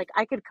 So she's like,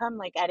 I could come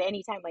like at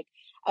any time, like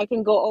I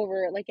can go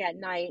over like at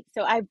night.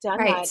 So I've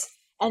done Right. that,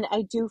 and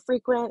I do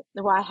frequent.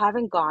 Well, I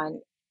haven't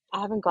gone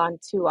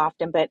too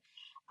often, but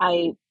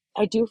I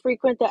I do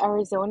frequent the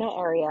Arizona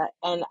area,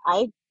 and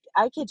I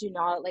kid you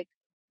not, like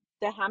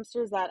the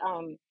hamsters that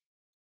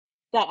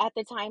at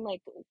the time,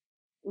 like,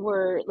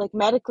 were like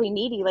medically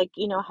needy, like,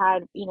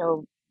 had,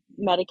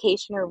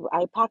 medication, or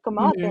I pack them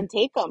up Hmm. and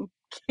take them.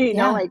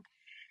 Yeah. Like,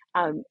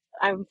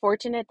 I'm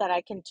fortunate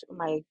that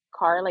my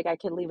car, like, I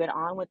can leave it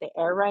on with the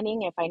air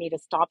running if I need to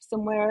stop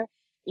somewhere,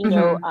 you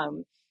know.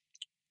 Hmm.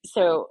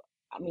 So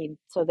I mean,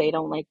 so they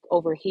don't like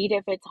overheat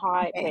if it's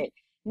hot. Right. But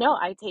no,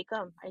 I take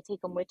them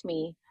with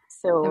me.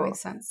 That So makes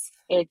sense.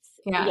 it's,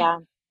 Yeah. yeah,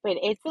 but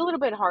it's a little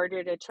bit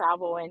harder to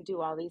travel and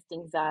do all these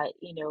things that,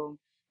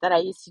 that I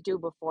used to do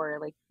before,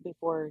 like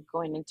before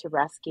going into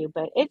rescue.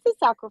 But it's a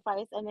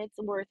sacrifice and it's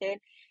worth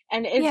it.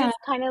 And it's Yeah. just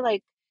kind of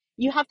like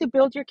you have to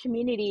build your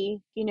community,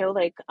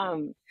 like,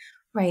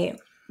 Right.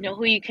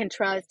 who you can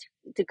trust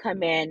to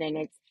come in. And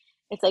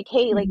it's like,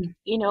 hey, like, Hmm.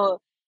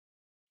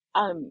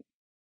 um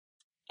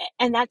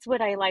and that's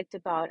what I liked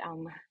about,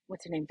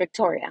 what's her name,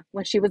 Victoria,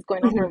 when she was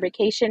going on her Hmm.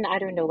 vacation. I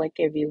don't know, like,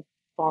 if you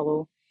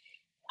follow,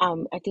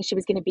 I think she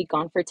was going to be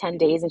gone for 10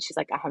 days, and she's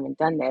like, I haven't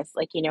done this,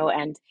 like,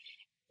 and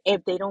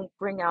if they don't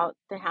bring out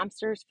the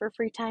hamsters for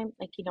free time,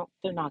 like,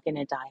 they're not going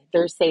to die.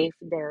 They're safe.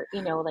 They're,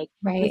 like,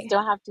 we Right.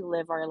 still have to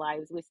live our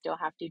lives. We still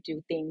have to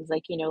do things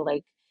like,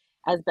 like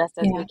as best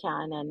as we Yeah.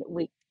 can. And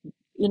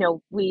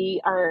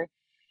we are,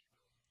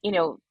 you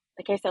know,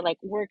 like I said, like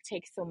work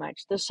takes so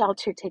much, the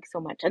shelter takes so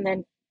much, and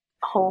then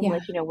home, Yeah.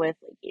 like, with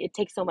it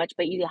takes so much,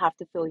 but you have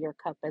to fill your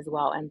cup as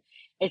well. And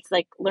it's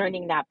like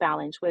learning that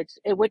balance, which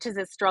is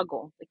a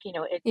struggle. Like,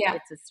 Yeah.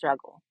 it's a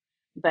struggle.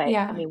 But I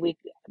Yeah. mean,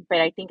 but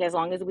I think as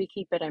long as we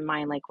keep it in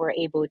mind, like we're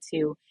able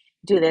to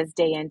do this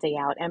day in, day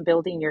out, and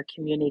building your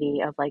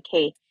community of like,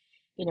 hey,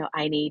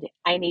 I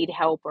need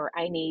help, or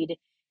I need,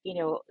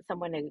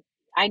 someone to,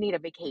 I need a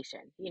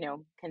vacation,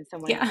 can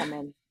someone Yeah. come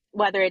in?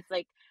 Whether it's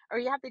like, or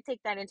you have to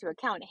take that into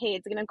account. Hey,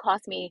 it's going to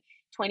cost me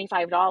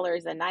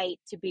 $25 a night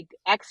to be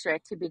extra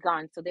to be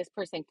gone. So this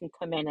person can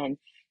come in and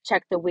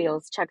check the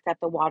wheels, check that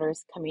the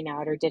water's coming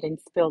out or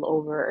didn't spill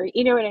over, or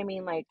you know what I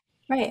mean? Like,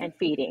 Right. and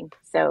feeding.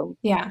 So,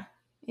 Yeah.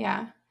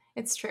 Yeah.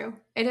 It's true.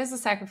 It is a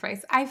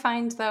sacrifice. I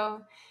find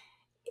though,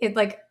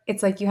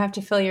 it's like you have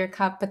to fill your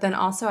cup, but then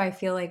also I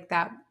feel like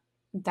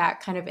that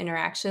kind of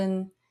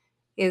interaction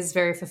is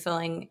very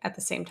fulfilling at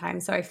the same time.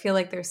 So I feel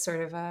like there's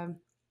sort of a,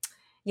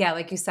 yeah,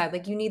 like you said,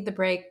 like you need the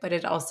break, but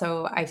it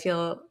also, I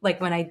feel like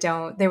when I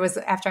don't, there was,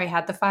 after I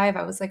had the five,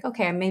 I was like,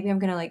 okay, maybe I'm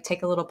going to like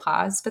take a little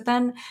pause. But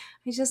then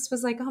I just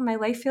was like, oh, my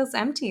life feels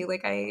empty.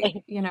 Like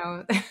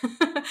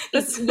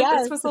this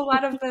yes, was a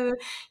lot of the,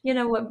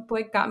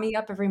 what got me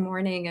up every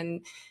morning.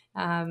 And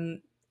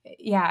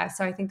yeah,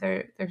 so I think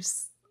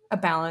there's a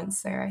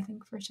balance there, I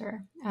think for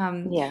sure.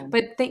 yeah.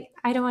 But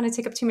I don't want to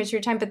take up too much of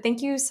your time, but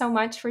thank you so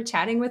much for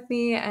chatting with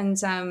me. And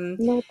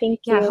No, thank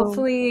yeah, you.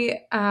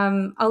 hopefully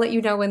I'll let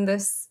you know when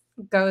this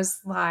goes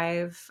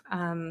live.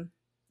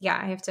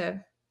 Yeah,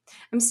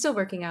 I'm still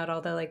working out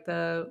all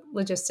the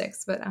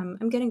logistics, but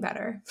I'm getting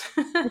better.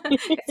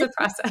 It's a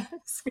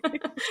process.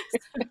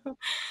 so,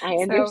 I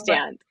but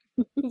understand.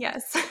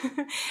 yes.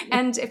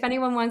 And if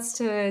anyone wants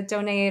to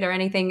donate or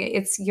anything,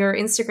 it's your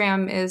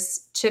Instagram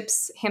is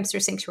Chips Hamster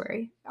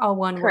Sanctuary, all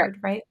one Correct.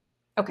 word, right?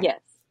 Okay,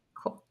 Yes.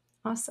 cool.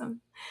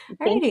 Awesome.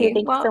 Thank you. Alrighty. Thank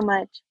you Well, so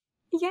much.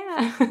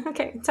 yeah.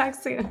 Okay. Talk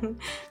soon.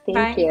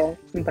 Thank Bye.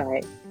 you.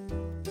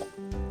 Bye.